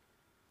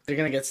 They're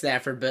gonna get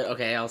Stafford, but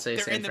okay, I'll say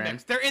They're San in the Fran.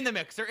 mix. They're in the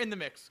mix. They're in the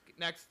mix.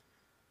 Next.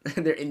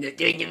 They're in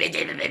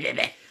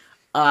the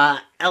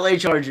LA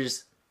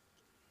Chargers.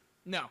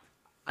 No.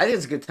 I think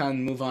it's a good time to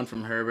move on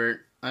from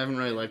Herbert. I haven't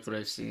really liked what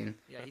I've seen.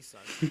 Yeah, he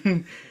sucks.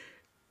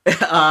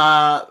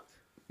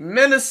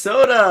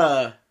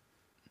 Minnesota.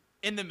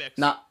 In the mix.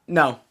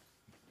 No.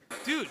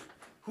 Dude,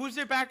 who's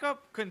their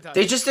backup? Couldn't tell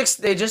They you. just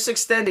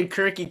extended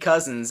Kirky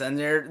Cousins, and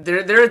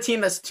they're a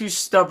team that's too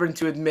stubborn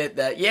to admit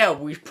that. Yeah,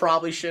 we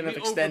probably shouldn't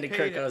have We extended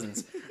Kirk overpaid him.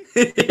 Cousins.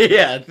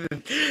 Yeah,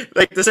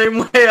 like the same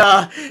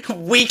way.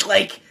 Week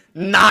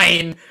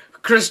 9,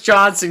 Chris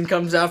Johnson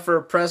comes out for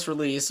a press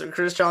release.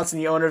 Chris Johnson,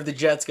 the owner of the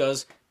Jets,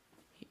 goes,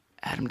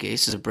 "Adam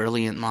Gase is a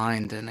brilliant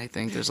mind, and I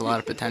think there's a lot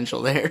of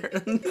potential there."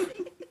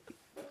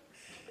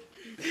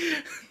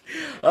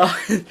 All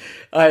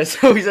right,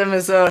 so he's in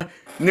Minnesota,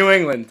 New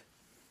England.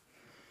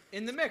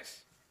 In the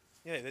mix.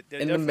 Yeah, they're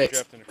In the definitely mix.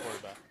 drafting a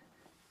quarterback.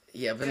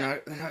 Yeah, but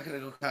they're not gonna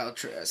go Kyle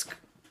Trask.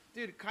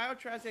 Dude, Kyle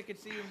Trask, I could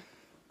see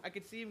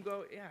him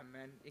go. Yeah,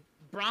 man.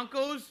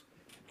 Broncos,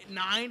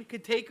 9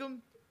 could take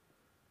him.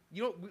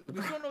 You know,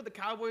 we still don't know the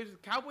Cowboys.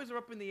 Cowboys are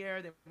up in the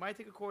air. They might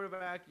take a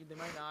quarterback. They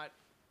might not.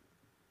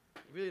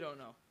 You really don't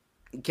know.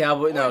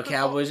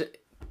 Cowboys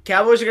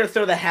are gonna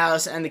throw the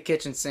house and the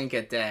kitchen sink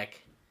at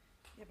Dak.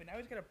 Yeah, but now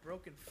he's got a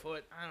broken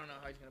foot. I don't know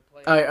how he's gonna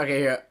play. All right, okay,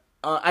 here.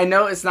 I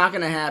know it's not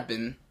gonna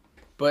happen,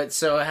 but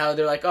so how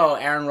they're like, oh,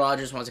 Aaron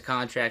Rodgers wants a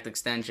contract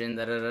extension.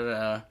 Da da da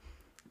da.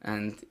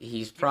 And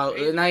he's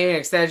probably not even an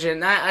extension.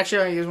 Not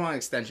actually, he doesn't want an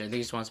extension. I think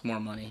he just wants more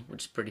money,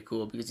 which is pretty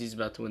cool because he's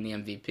about to win the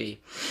MVP.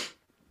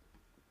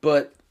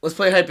 But let's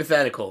play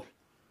hypothetical.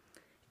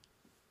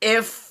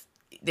 If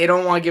they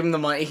don't want to give him the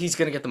money, he's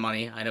gonna get the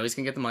money. I know he's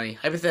gonna get the money.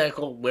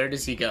 Hypothetical, where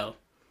does he go?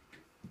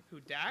 Who,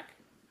 Dak?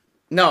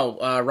 No,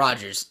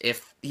 Rodgers.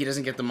 If he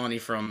doesn't get the money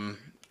from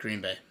Green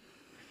Bay,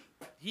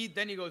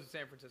 Then he goes to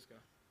San Francisco.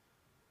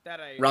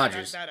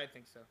 Rodgers. That I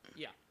think so.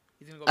 Yeah.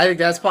 He's gonna go I think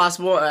back that's to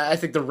possible. I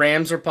think the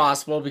Rams are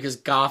possible because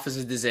Goff is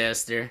a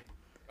disaster.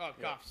 Oh,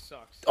 Goff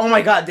sucks. Oh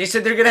my God, they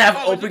said they're gonna have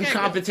Oh, it's open okay,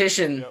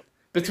 competition Yep.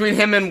 between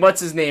him and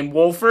what's his name,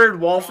 Wolford.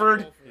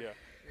 Yeah. Yeah.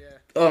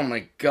 Oh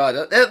my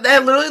God,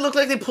 that literally looked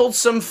like they pulled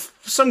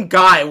some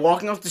guy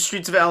walking off the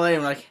streets of LA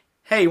and were like,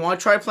 "Hey, you want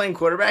to try playing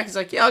quarterback?" He's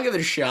like, "Yeah, I'll give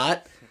it a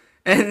shot,"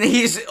 and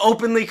he's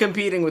openly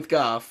competing with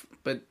Goff.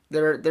 But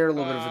they're a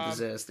little bit of a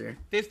disaster.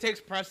 This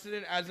takes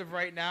precedent as of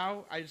right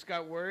now. I just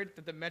got word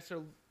that the Mets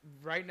are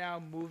right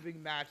now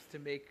moving Matz to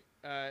make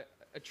a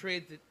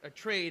trade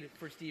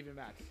for Steven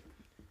Matz.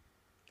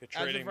 The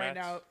As trading of right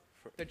Mats now,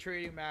 for, the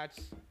trading Matz.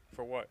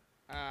 for what?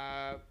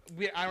 I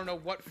don't know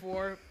what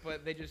for,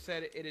 but they just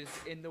said it is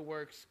in the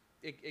works.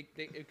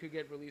 It could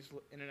get released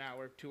in an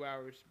hour, 2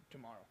 hours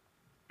tomorrow.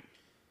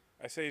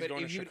 I say he's But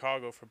going to if you-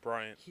 Chicago for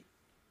Bryant,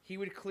 He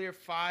would clear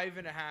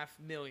 $5.5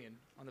 million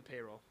on the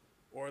payroll.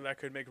 or that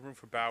could make room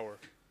for Bauer.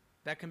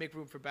 That can make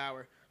room for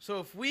Bauer. So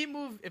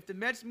if the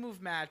Mets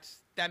move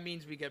Matz, that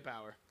means we get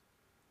Bauer.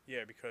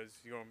 Yeah,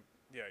 because you're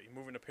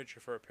moving a pitcher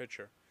for a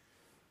pitcher.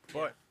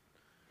 But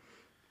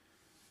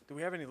do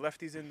we have any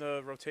lefties in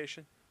the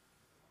rotation?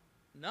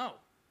 No,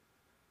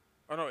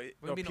 Oh no,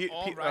 we're gonna be an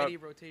all-righty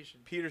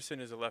rotation. Peterson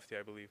is a lefty,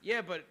 I believe.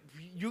 Yeah, but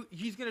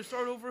he's gonna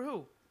start over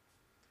who?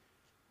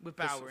 With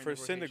Bauer For in the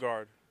rotation.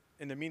 Syndergaard.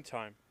 In the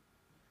meantime,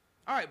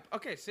 All right,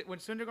 okay. When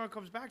Syndergaard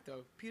comes back,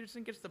 though,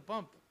 Peterson gets the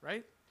bump,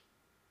 right?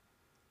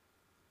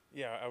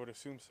 yeah, I would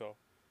assume so.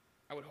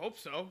 I would hope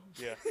so.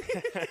 Yeah.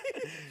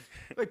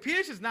 Like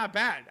Peterson's not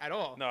bad at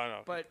all.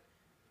 No. But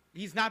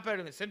he's not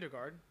better than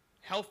Syndergaard,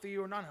 healthy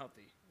or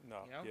non-healthy. No.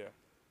 You know? Yeah.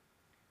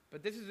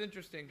 But this is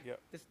interesting. Yeah.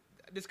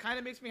 This kind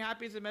of makes me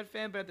happy as a Met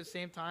fan, but at the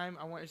same time,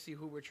 I want to see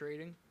who we're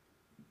trading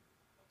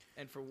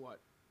and for what.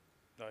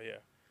 No. Yeah.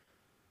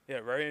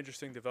 Yeah. Very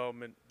interesting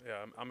development.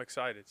 Yeah, I'm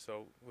excited.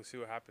 So we'll see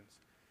what happens.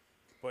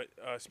 But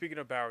speaking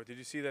of Bauer, did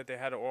you see that they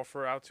had an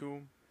offer out to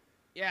him?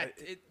 Yeah,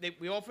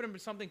 we offered him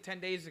something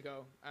 10 days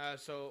ago.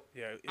 So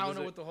Yeah. I don't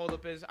know what the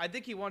holdup is. I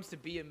think he wants to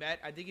be a Met.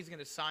 I think he's going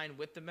to sign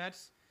with the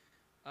Mets.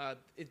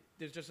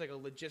 There's just like a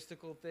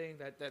logistical thing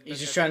that He's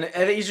just trying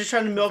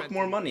to milk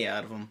more money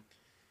out of him.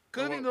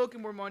 Could be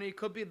milking more money.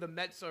 Could be the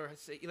Mets are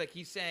like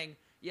he's saying,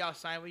 "Yeah, I'll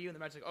sign with you," and the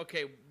Mets are like,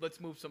 "Okay,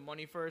 let's move some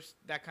money first."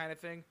 That kind of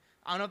thing.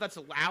 I don't know if that's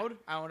allowed.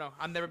 I don't know.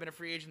 I've never been a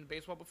free agent in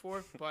baseball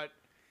before, but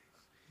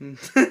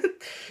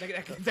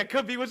that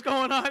could be what's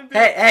going on. Dude.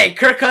 Hey,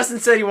 Kirk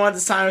Cousins said he wanted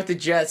to sign with the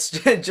Jets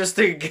just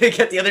to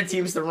get the other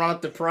teams to run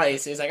up the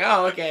price. He's like,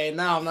 "Oh, okay,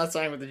 no, I'm not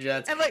signing with the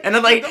Jets." And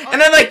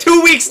then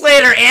 2 weeks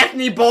later,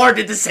 Anthony Barr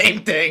did the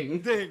same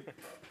thing.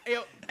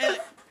 And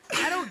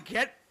I don't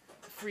get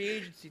free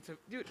agency,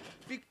 dude.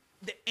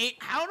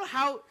 I don't know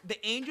how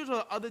the Angels or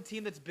the other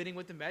team that's bidding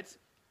with the Mets.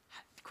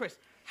 Chris,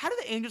 how do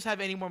the Angels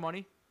have any more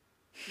money?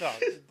 No,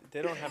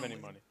 they don't have any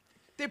money.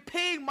 They're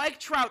paying Mike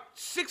Trout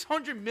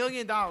 $600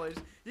 million.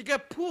 You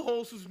got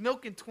Pujols, who's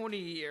milking 20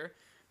 a year.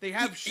 They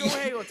have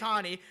Shohei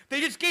Ohtani. They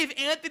just gave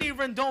Anthony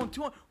Rendon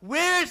 200.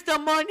 Where's the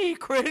money,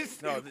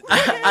 Chris? No,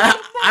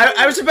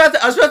 I was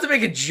about to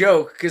make a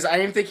joke because I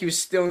didn't think he was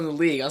still in the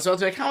league. I was about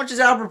to be like, how much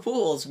is Albert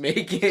Pujols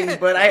making?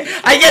 But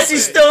I guess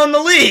he's still in the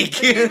league.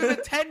 They gave him a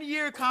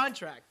 10-year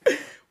contract.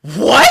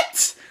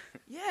 What?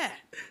 Yeah.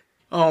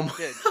 Oh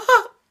my.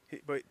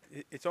 But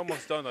it's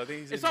almost done. I think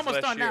he's. It's in his almost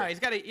last done year. now. He's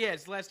got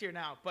it's last year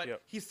now, but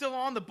Yep. he's still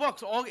on the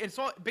books.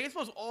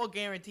 Baseball's all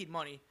guaranteed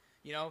money,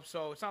 you know.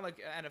 So it's not like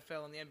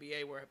NFL and the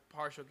NBA where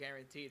partial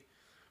guaranteed.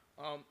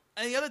 And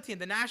the other team,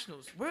 the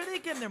Nationals, where are they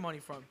getting their money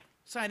from?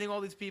 Signing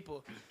all these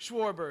people,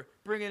 Schwarber,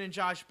 bringing in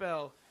Josh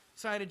Bell,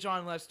 signing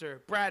John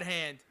Lester, Brad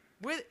Hand.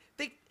 Where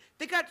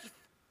they got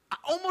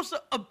almost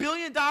 $1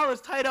 billion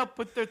tied up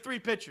with their 3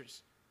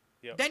 pitchers.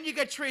 Yep. Then you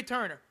get Trey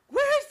Turner.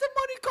 Where's the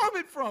money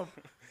coming from?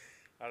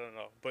 I don't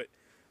know, but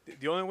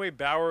the only way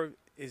Bauer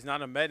is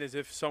not a Met is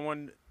if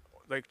someone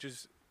like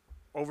just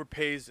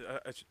overpays,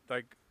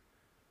 like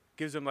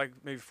gives him like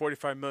maybe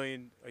 $45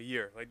 million a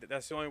year. Like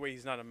that's the only way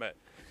he's not a Met.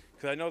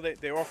 Because I know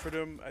they offered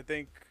him, I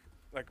think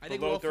we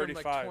below offered him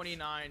 35. like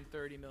 29,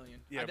 30 million.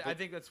 Yeah, I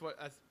think that's what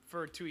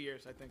for 2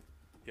 years. I think.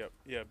 Yep,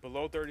 yeah,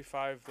 below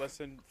 35, less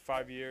than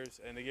 5 years,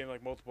 and they gave him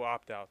like multiple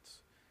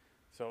opt-outs.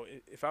 So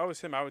if I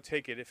was him, I would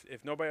take it.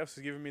 If nobody else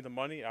is giving me the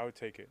money, I would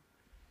take it.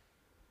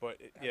 But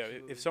yeah,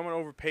 Absolutely. if someone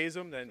overpays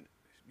him, then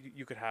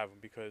you could have him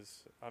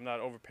because I'm not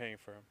overpaying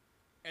for him.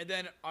 And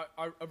then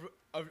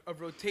a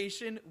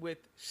rotation with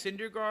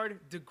Syndergaard,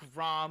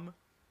 DeGrom,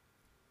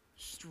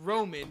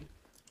 Stroman,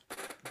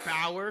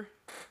 Bauer,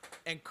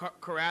 and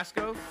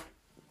Carrasco,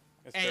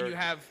 That's and dirty. you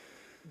have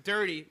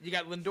dirty. You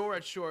got Lindor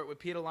at short with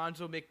Pete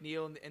Alonso,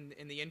 McNeil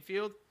in the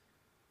infield.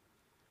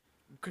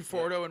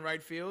 Conforto in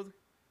right field.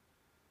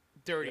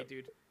 Dirty, Yep,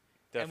 dude.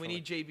 Definitely. And we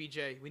need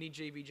JBJ. We need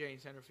JBJ in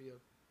center field.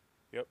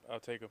 Yep, I'll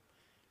take him.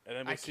 And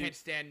then we'll I see. can't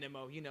stand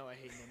Nimmo. You know I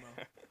hate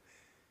Nimmo.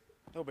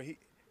 No, but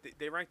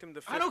they ranked him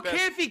the fifth I don't best.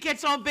 care if he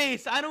gets on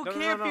base. I don't No, no,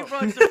 care no, if he no.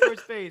 runs to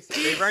first base.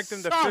 They ranked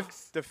him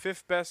sucks. the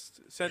fifth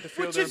best center Which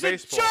fielder in is a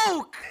baseball.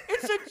 joke.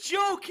 It's a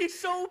joke. He's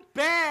so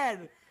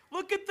bad.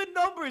 Look at the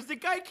numbers. The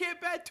guy can't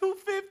bat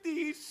 250.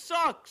 He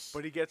sucks.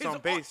 But he gets His on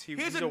base. he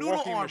He's has a noodle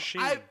walking arm.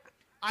 machine.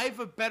 I have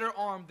a better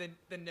arm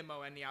than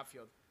Nimmo in the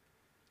outfield.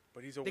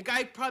 But he's a The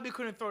guy probably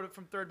couldn't throw it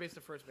from third base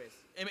to first base.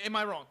 Am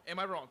I wrong? Am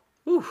I wrong?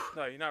 Whew.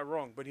 No, you're not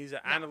wrong. But he's an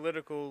No.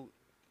 analytical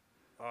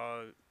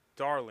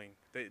darling.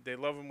 They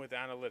love him with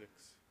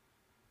analytics.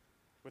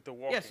 With the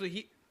walking. Yeah, so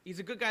he's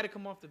a good guy to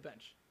come off the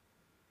bench.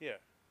 Yeah.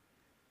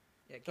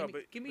 Yeah, No,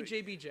 give me but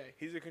JBJ.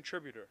 He's a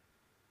contributor.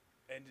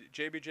 And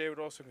JBJ would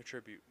also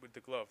contribute with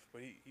the glove.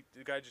 But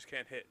the guy just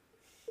can't hit.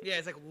 Yeah,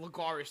 it's like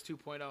Lagares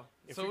 2.0.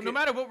 If So we no could-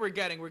 matter what we're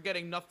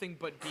getting nothing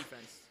but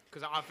defense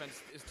because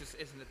offense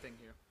isn't a thing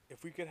here.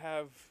 If we could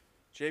have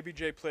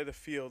JBJ play the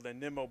field and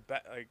Nimmo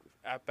bat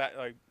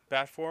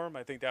for him,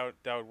 I think that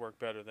would work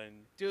better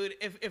than. Dude,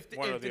 if the,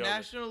 One or if the the other.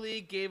 National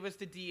League gave us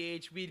the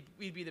DH, we'd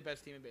be the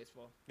best team in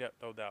baseball. Yeah,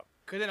 no doubt.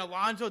 Because then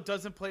Alonso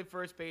doesn't play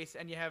first base,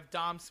 and you have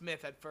Dom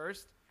Smith at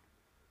first.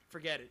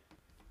 Forget it.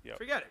 Yep.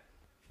 Forget it.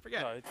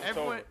 Forget No, it. it's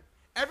over.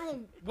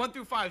 Everyone 1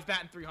 through 5 is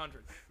batting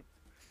 300.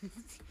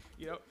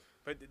 You know.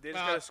 But they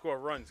just got to score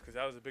runs because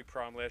that was a big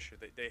problem last year.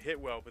 They hit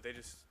well, but they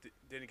just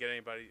didn't get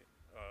anybody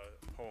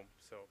home.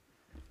 So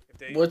if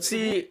they What's they,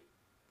 the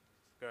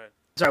Go ahead.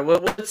 sorry?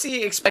 What's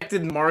the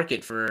expected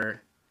market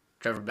for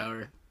Trevor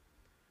Bauer?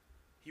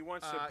 He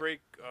wants to break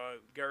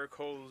Garrett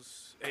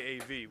Cole's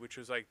AAV, which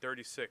was like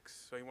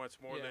 36. So he wants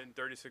more Yeah. than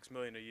 36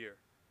 million a year.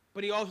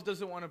 But he also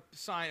doesn't want to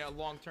sign a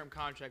long-term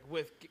contract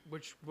with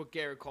what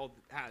Garrett Cole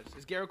has.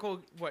 Is Garrett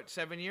Cole what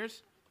 7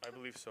 years, I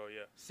believe so.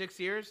 Yeah. 6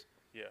 years?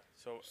 Yeah.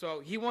 So So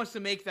he wants to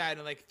make that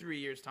in like 3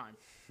 years' time,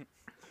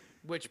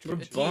 which You're a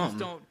teams bum.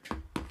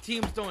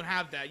 don't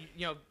have that.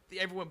 You know,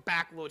 everyone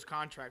backloads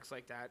contracts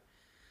like that,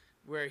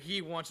 where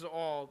he wants it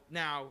all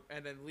now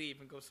and then leave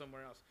and go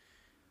somewhere else.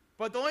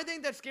 But the only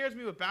thing that scares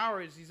me with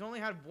Bauer is he's only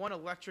had one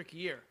electric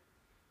year,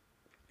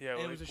 yeah, And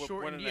it like, was a one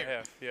shortened and year. a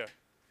half. Yeah.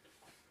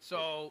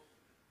 so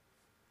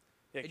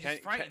Yeah. it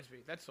just frightens me.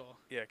 That's all.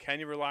 Can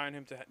you rely on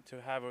him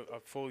to have a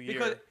full year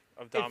Because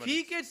of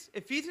dominance?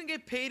 if he's gonna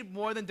get paid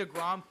more than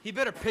DeGrom, he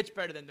better pitch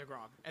better than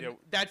DeGrom. And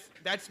Yeah.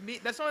 that's me.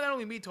 That's not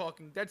only me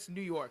talking. That's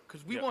New York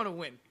because we Yeah. want to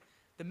win.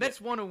 The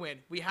Mets want to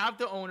win. We have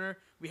the owner.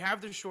 We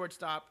have the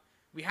shortstop.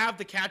 We have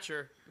the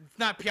catcher. It's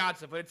not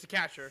Piazza, but it's the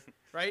catcher,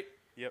 right?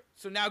 Yep.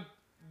 So now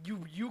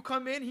you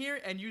come in here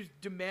and you're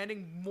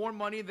demanding more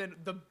money than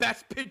the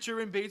best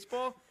pitcher in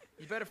baseball.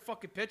 You better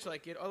fucking pitch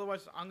like it.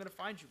 Otherwise, I'm gonna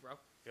find you, bro.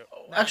 Yep.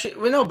 Actually,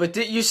 well, no, but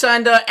you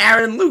signed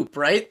Aaron Loop,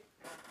 right?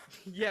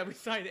 Yeah, we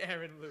signed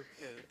Aaron Luke.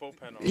 Yeah, the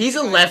bullpen. He's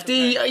a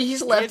lefty.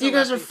 He's a lefty. You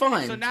guys are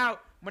fine. So now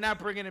we're not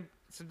bringing him.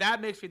 So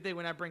that makes me think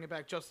we're not bringing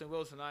back Justin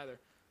Wilson either.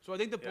 So I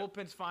think the Yeah.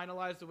 bullpen's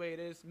finalized the way it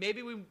is.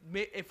 Maybe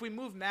if we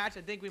move Match,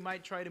 I think we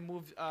might try to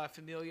move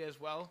Familia as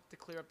well to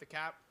clear up the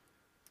cap.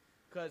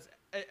 Because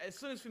as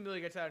soon as Familia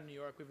gets out of New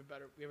York, we have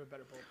a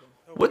better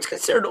bullpen. What's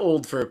considered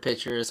old for a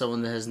pitcher or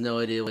someone that has no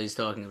idea what he's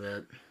talking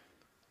about?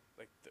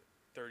 Like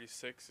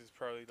 36 is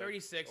probably. Like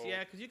 36, old.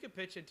 yeah, because you could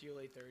pitch into your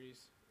late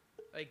 30s.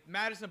 Like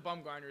Madison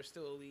Bumgarner is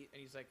still elite,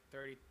 and he's like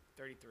 30,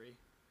 33,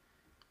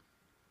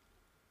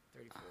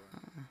 34.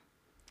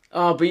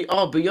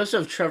 But you also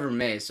have Trevor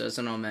May, so it's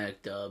an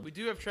automatic dub. We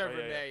do have Trevor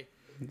yeah, yeah. May.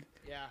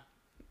 Yeah.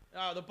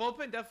 Oh, the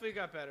bullpen definitely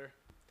got better.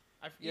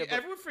 Yeah, but-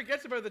 Everyone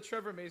forgets about the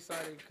Trevor May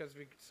signing because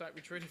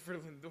we traded for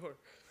Lindor.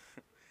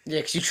 Yeah,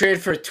 because you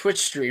traded for a Twitch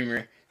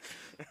streamer.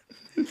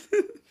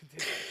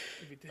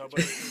 No, but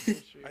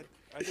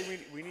I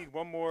think we need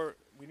one more.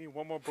 We need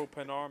one more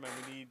bullpen arm, and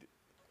we need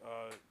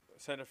a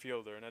center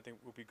fielder, and I think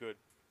we'll be good.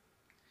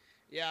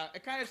 Yeah,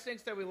 it kind of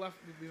stinks that we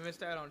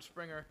missed out on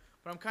Springer,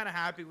 but I'm kind of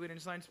happy we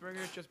didn't sign Springer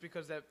just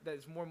because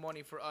there's more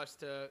money for us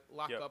to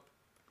lock Yep. up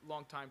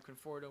long-time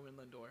Conforto and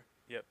Lindor.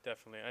 Yep,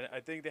 definitely. I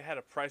think they had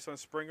a price on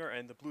Springer,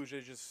 and the Blue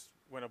Jays just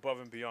went above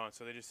and beyond.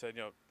 So they just said,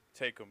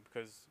 take him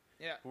because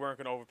Yeah. we weren't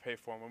going to overpay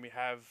for him when we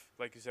have,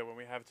 like you said, when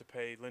we have to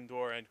pay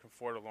Lindor and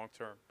Conforto long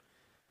term.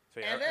 So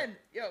yeah, And then,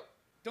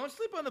 don't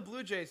sleep on the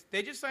Blue Jays.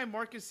 They just signed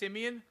Marcus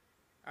Semien.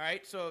 All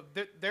right, so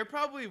they're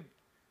probably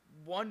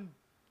one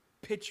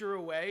pitcher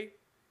away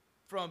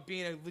from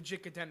being a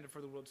legit contender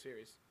for the World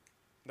Series.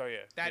 no, yeah,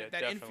 That yeah,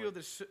 that definitely. infield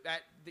is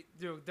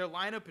their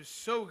lineup is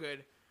so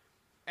good,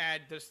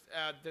 and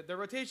the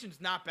rotation's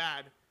not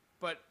bad,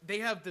 but they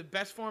have the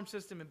best farm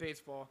system in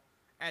baseball,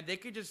 and they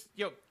could just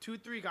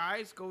 2-3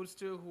 guys goes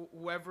to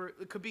whoever.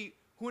 It could be,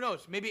 who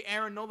knows, maybe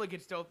Aaron Nola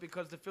gets dealt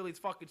because the Phillies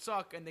fucking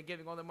suck and they're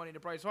giving all their money to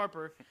Bryce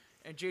Harper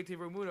and JT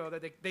Realmuto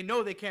that they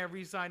know they can't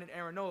re-sign an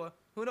Aaron Nola.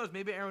 Who knows,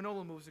 maybe Aaron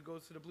Nola moves and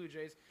goes to the Blue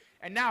Jays,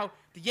 and now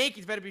the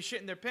Yankees better be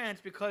shitting their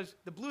pants because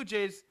the Blue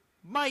Jays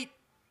might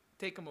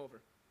take them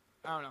over.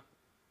 I don't know.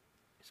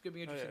 It's gonna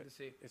be interesting yeah. to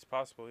see. It's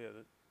possible, yeah.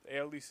 The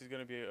AL East is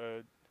going to be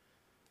a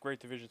great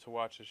division to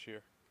watch this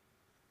year.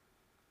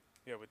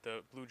 Yeah, with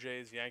the Blue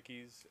Jays,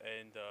 Yankees,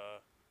 and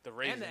the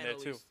Rays in and the there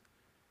NL too. East.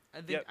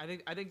 Yep.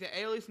 I think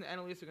the AL East and the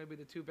NL East are going to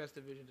be the two best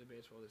divisions in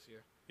baseball this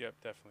year. Yep,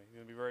 definitely. It's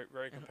gonna be very,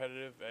 very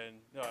competitive, and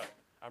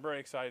I'm very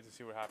excited to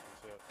see what happens.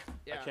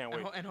 Yeah, I can't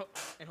wait.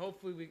 And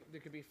hopefully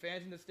there could be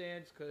fans in the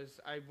stands because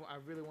I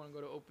really want to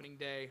go to opening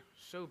day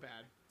so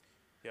bad.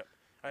 Yep.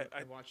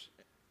 I watch.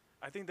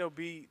 I think there'll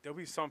be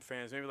some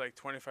fans, maybe like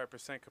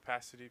 25%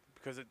 capacity,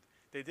 because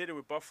they did it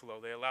with Buffalo.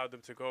 They allowed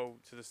them to go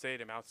to the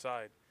stadium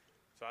outside,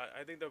 so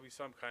I think there'll be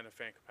some kind of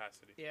fan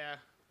capacity. Yeah,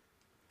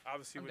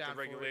 Obviously, I'm with the down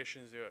for it.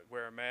 regulations,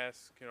 wear a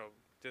mask,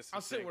 distancing.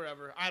 I'll sit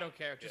wherever. I don't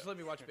care. Just Yeah. let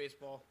me watch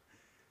baseball.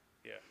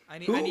 Yeah. I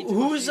need Who- to go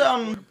who's, see a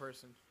sport in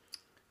person.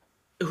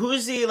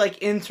 Who's the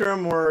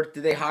interim, or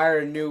did they hire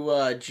a new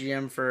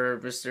GM for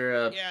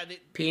Mr. Yeah,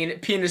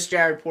 Penis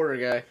Jared Porter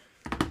guy?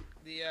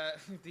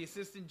 the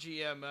assistant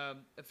GM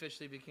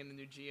officially became the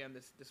new GM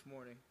this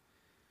morning.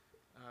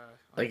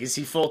 Is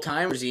he full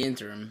time or is he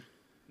interim?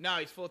 No,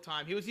 he's full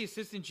time. He was the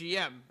assistant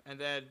GM, and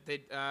then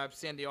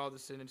Sandy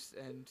Alderson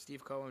and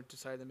Steve Cohen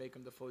decided to make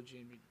him the full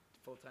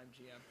time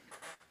GM.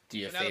 Do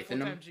you So have now the faith in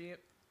full-time him?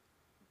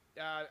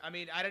 GM. I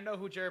mean, I didn't know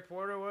who Jared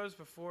Porter was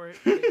before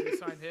they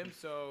signed him,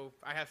 so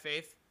I have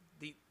faith.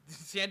 The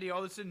Sandy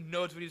Alderson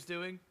knows what he's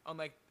doing,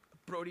 unlike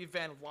Brody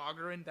Van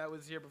Wagenen that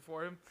was here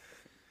before him.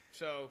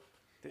 So,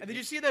 and did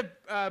you see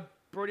that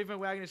Brody Van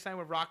Wagenen signed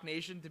with Rock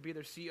Nation to be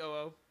their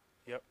COO?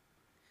 Yep.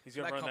 He's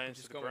That gonna run that company's into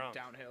just the going ground.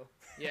 downhill.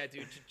 Yeah,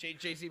 dude,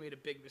 Jay-Z made a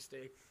big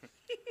mistake.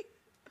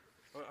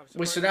 Well, I'm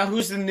Wait, so surprised- now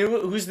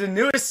who's the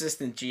new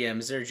assistant GM?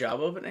 Is there a job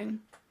opening?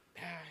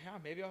 Yeah,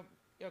 maybe I'll.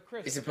 Yo,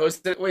 Chris. Is it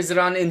posted? Wait, is it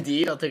on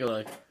Indeed? I'll take a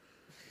look.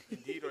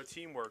 Indeed or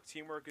Teamwork.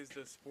 Teamwork is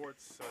the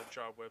sports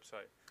job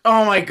website.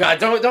 Oh my god,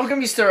 don't get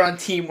me started on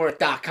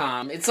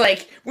teamwork.com. It's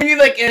like we need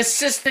an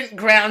assistant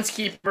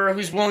groundskeeper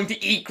who's willing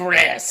to eat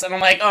grass. And I'm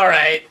like,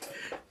 alright.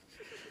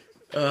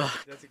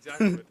 That's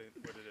exactly what it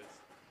is.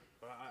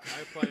 Well,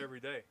 I apply every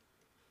day.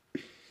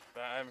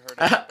 But I haven't heard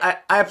anything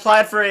back. I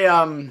applied for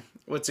a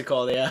what's it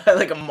called?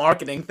 A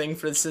marketing thing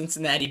for the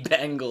Cincinnati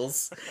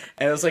Bengals.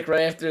 And it was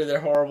right after their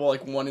horrible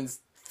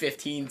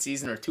 1-15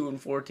 season or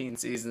 2-14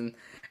 season.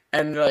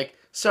 And they're like,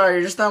 sorry,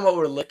 you're just not what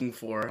we're looking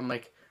for. I'm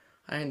like,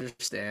 I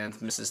understand,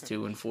 Mrs.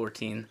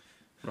 2-14.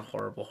 What a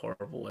horrible,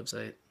 horrible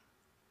website.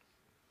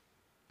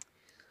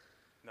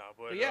 No,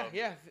 but But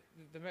yeah,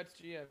 the Mets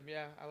GM.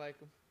 Yeah, I like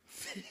him.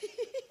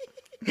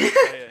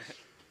 yeah.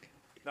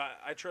 No,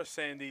 I trust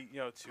Sandy,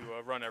 to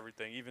run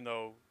everything, even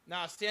though.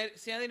 Nah,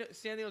 Sandy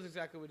knows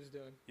exactly what he's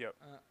doing. Yep.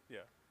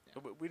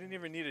 But we didn't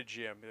even need a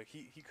GM.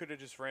 He could have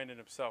just ran it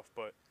himself,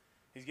 but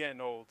he's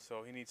getting old,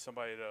 so he needs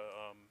somebody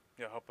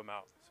to help him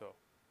out. So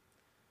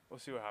we'll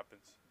see what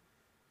happens.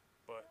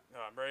 But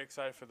I'm very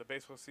excited for the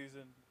baseball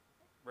season.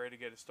 Ready to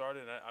get it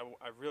started. And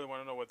I really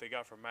want to know what they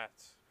got from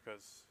Mats,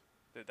 because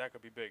that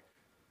could be big.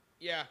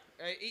 Yeah,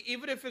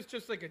 even if it's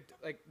just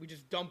we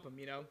just dump him,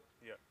 Yeah.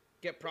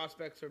 get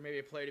prospects or maybe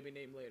a player to be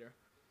named later.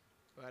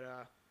 But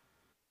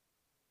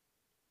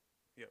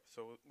Yeah.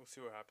 So we'll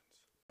see what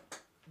happens.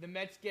 the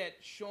Mets get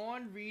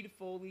Sean Reed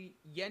Foley,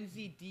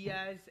 Yenzi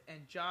Diaz,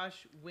 and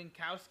Josh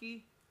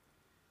Winkowski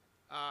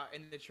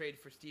in the trade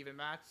for Steven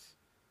Matz.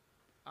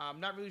 I'm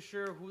not really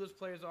sure who those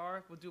players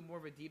are. We'll do more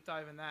of a deep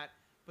dive in that.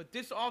 But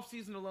this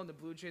offseason alone, the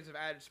Blue Jays have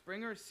added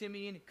Springer,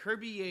 Simeon,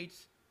 Kirby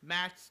Yates,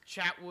 Matz,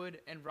 Chatwood,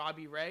 and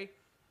Robbie Ray.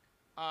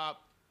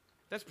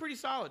 That's pretty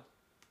solid.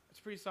 That's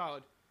pretty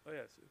solid. Oh yeah,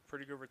 it's a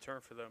pretty good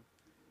return for them,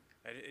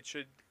 and it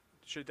should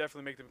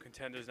definitely make them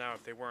contenders now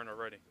if they weren't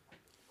already.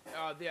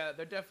 Yeah,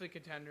 they're definitely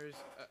contenders.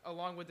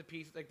 Along with the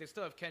piece, they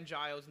still have Ken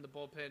Giles in the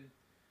bullpen,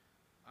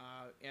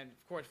 and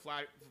of course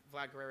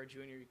Vlad Guerrero Jr.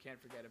 You can't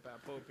forget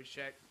about Bo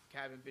Bichette,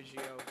 Kevin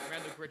Biggio,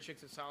 Randall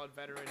Grichuk's a solid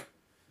veteran.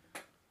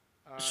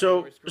 So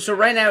Norris Guerrero.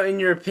 right now, in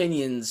your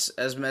opinions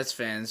as Mets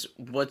fans,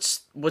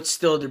 what's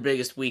still their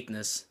biggest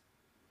weakness?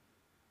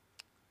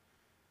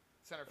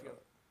 Center field.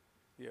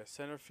 Yeah,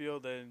 center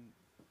field and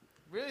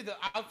Really, the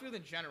outfield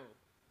in general,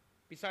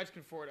 besides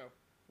Conforto.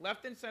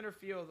 Left and center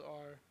field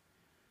are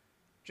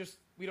just,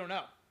 we don't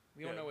know.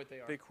 We don't know what they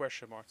are. big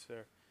question marks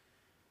there.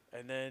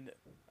 And then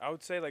I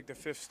would say the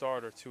fifth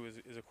starter too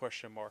is a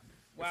question mark.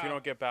 If you Wow.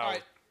 don't get All Bauer.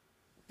 right.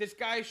 This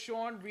guy,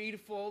 Sean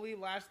Reed Foley,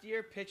 last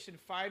year pitched in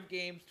 5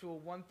 games to a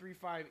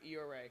 1.35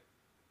 ERA.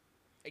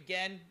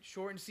 Again,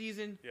 shortened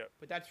season, Yep.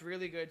 but that's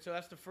really good. So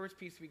that's the first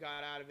piece we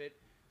got out of it.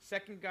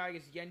 Second guy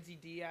is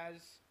Yenzi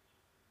Diaz.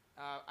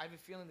 I have a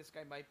feeling this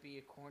guy might be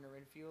a corner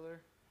infielder.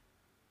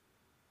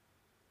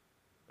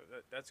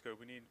 That's good.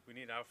 We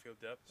need outfield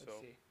depth, Let's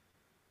so see.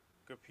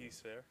 good piece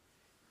there.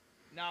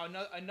 Now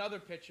another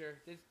pitcher.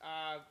 This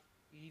I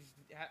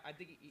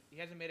think he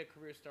hasn't made a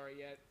career start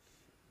yet.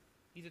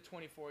 He's a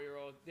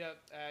 24-year-old. Yeah,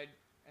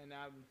 and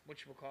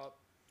whatchamacallit,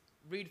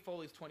 Reed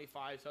Foley's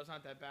 25, so it's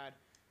not that bad.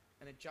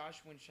 And then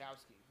Josh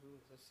Winchowski.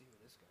 Let's see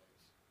who this guy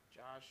is.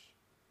 Josh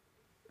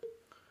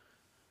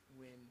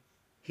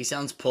He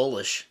sounds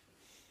Polish.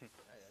 I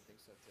think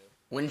so too.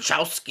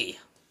 Winchowski.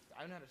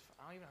 I don't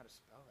even know how to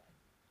spell that.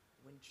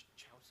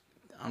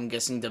 Winchowski. I'm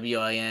guessing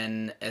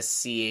WINSCHOWSKYI.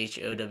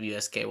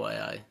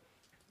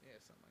 Yeah,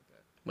 something like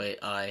that. Wait,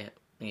 I.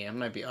 Yeah, it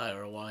might be I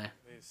or a Y.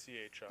 It's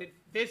CHI.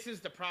 This is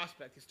the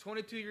prospect. He's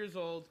 22 years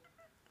old.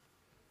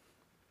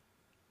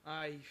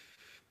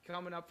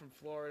 Coming up from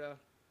Florida.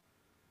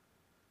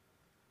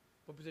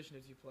 What position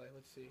does he play?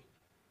 Let's see.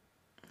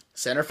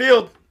 Center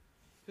field.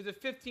 He's a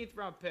 15th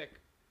round pick.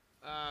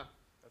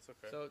 That's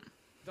okay. So,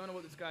 don't know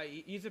what this guy.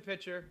 He's a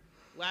pitcher.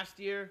 Last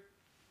year,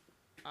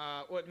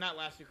 well, not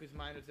last year because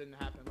minors didn't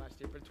happen last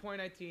year, but in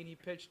 2019 he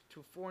pitched to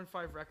a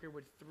 4-5 record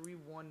with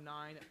 3.19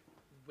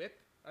 WHIP,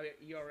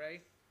 ERA,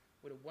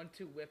 with a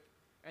 1.2 WHIP,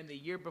 and the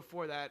year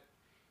before that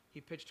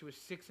he pitched to a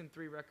 6-3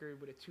 record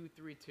with a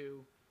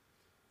 2.32,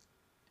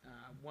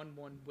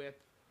 1.1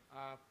 WHIP.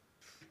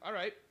 All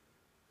right,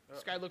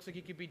 this guy looks like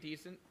he could be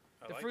decent.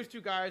 The first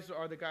two guys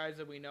are the guys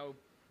that we know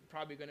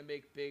probably going to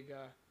make big,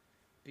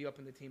 be up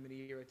in the team in a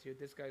year or two.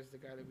 This guy's the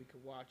guy that we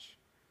could watch.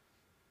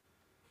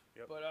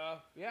 Yep.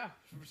 But, yeah.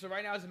 So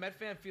right now, as a Met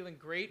fan, feeling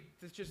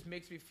great. This just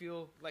makes me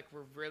feel like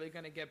we're really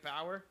going to get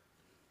Bauer.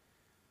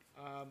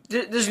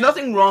 There's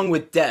nothing wrong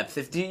with depth.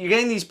 If you're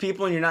getting these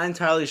people and you're not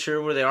entirely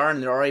sure where they are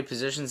and they're already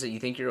positions that you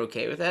think you're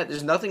okay with that,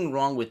 there's nothing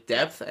wrong with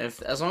depth.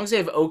 As long as they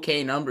have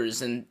okay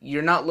numbers and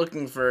you're not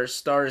looking for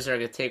stars that are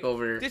going to take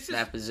over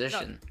that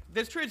position. No,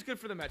 this trade's good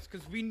for the Mets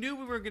because we knew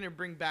we were going to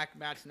bring back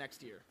Mats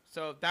next year.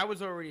 So that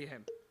was already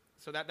him.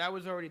 So that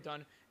was already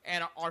done.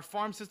 And our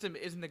farm system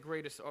isn't the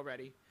greatest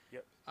already.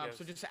 Yep. Yes.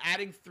 So just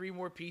adding 3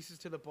 more pieces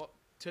to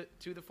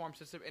the farm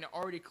system and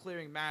already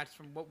clearing Mats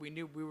from what we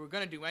knew we were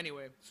going to do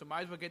anyway. So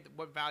might as well get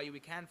what value we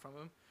can from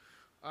him.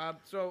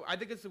 So I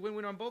think it's a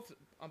win-win on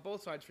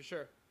both sides for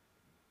sure.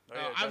 Oh,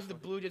 yeah, obviously, the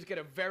definitely. Blue Jays get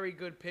a very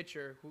good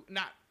pitcher who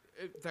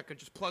that could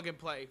just plug and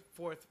play,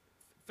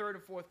 third or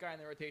fourth guy in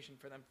the rotation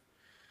for them.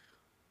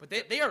 But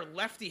they are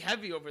lefty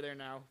heavy over there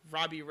now.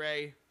 Robbie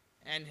Ray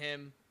and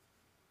him,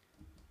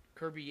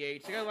 Kirby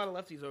Yates. They got a lot of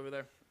lefties over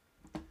there.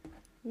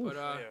 But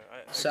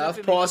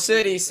Southpaw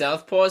City.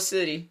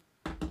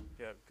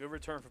 Yeah, good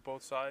return for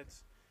both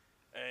sides.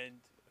 And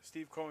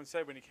Steve Cohen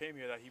said when he came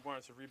here that he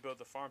wanted to rebuild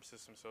the farm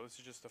system. So this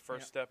is just the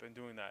first step in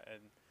doing that.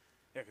 And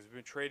yeah, because we've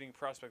been trading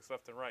prospects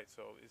left and right.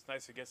 So it's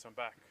nice to get some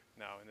back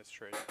now in this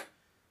trade.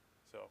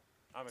 So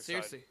I'm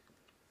excited. Seriously.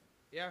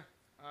 Yeah.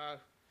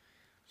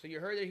 So you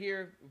heard it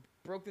here.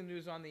 Broke the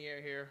news on the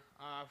air here.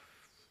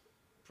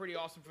 Pretty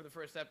awesome for the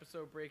first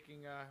episode,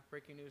 breaking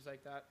news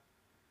like that.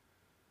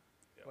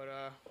 Yeah.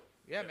 But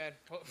yeah, man.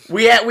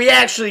 We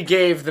actually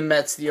gave the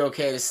Mets the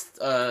okay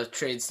to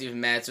trade Steven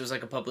Matz. It was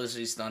like a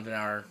publicity stunt in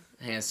our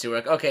hands too. We're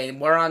like, okay,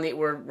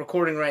 we're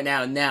recording right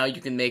now. Now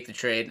you can make the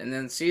trade, and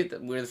then see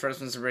we're the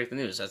first ones to break the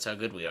news. That's how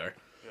good we are.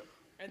 Yep.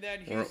 And then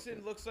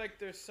Houston looks like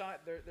they're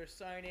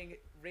signing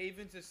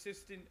Ravens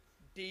assistant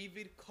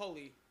David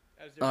Culley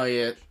as their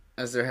coach.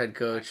 As their head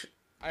coach.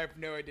 I have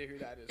no idea who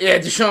that is. Yeah,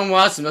 Deshaun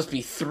Watson must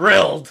be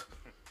thrilled.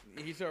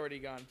 He's already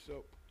gone.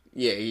 So.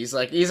 Yeah, he's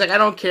like, I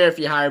don't care if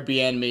you hire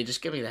me,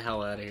 just get me the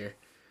hell out of here.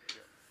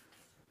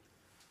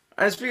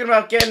 Alright, speaking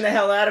about getting the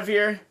hell out of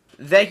here,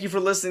 thank you for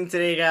listening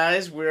today,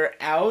 guys. We're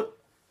out.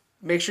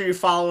 Make sure you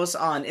follow us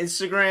on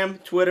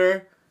Instagram,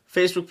 Twitter,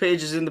 Facebook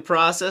page is in the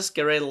process.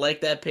 Get ready to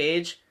like that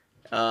page.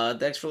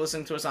 Thanks for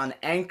listening to us on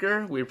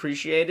Anchor. We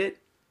appreciate it.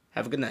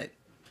 Have a good night.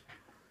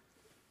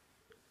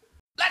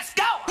 Let's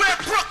go! We're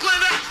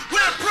Brooklyn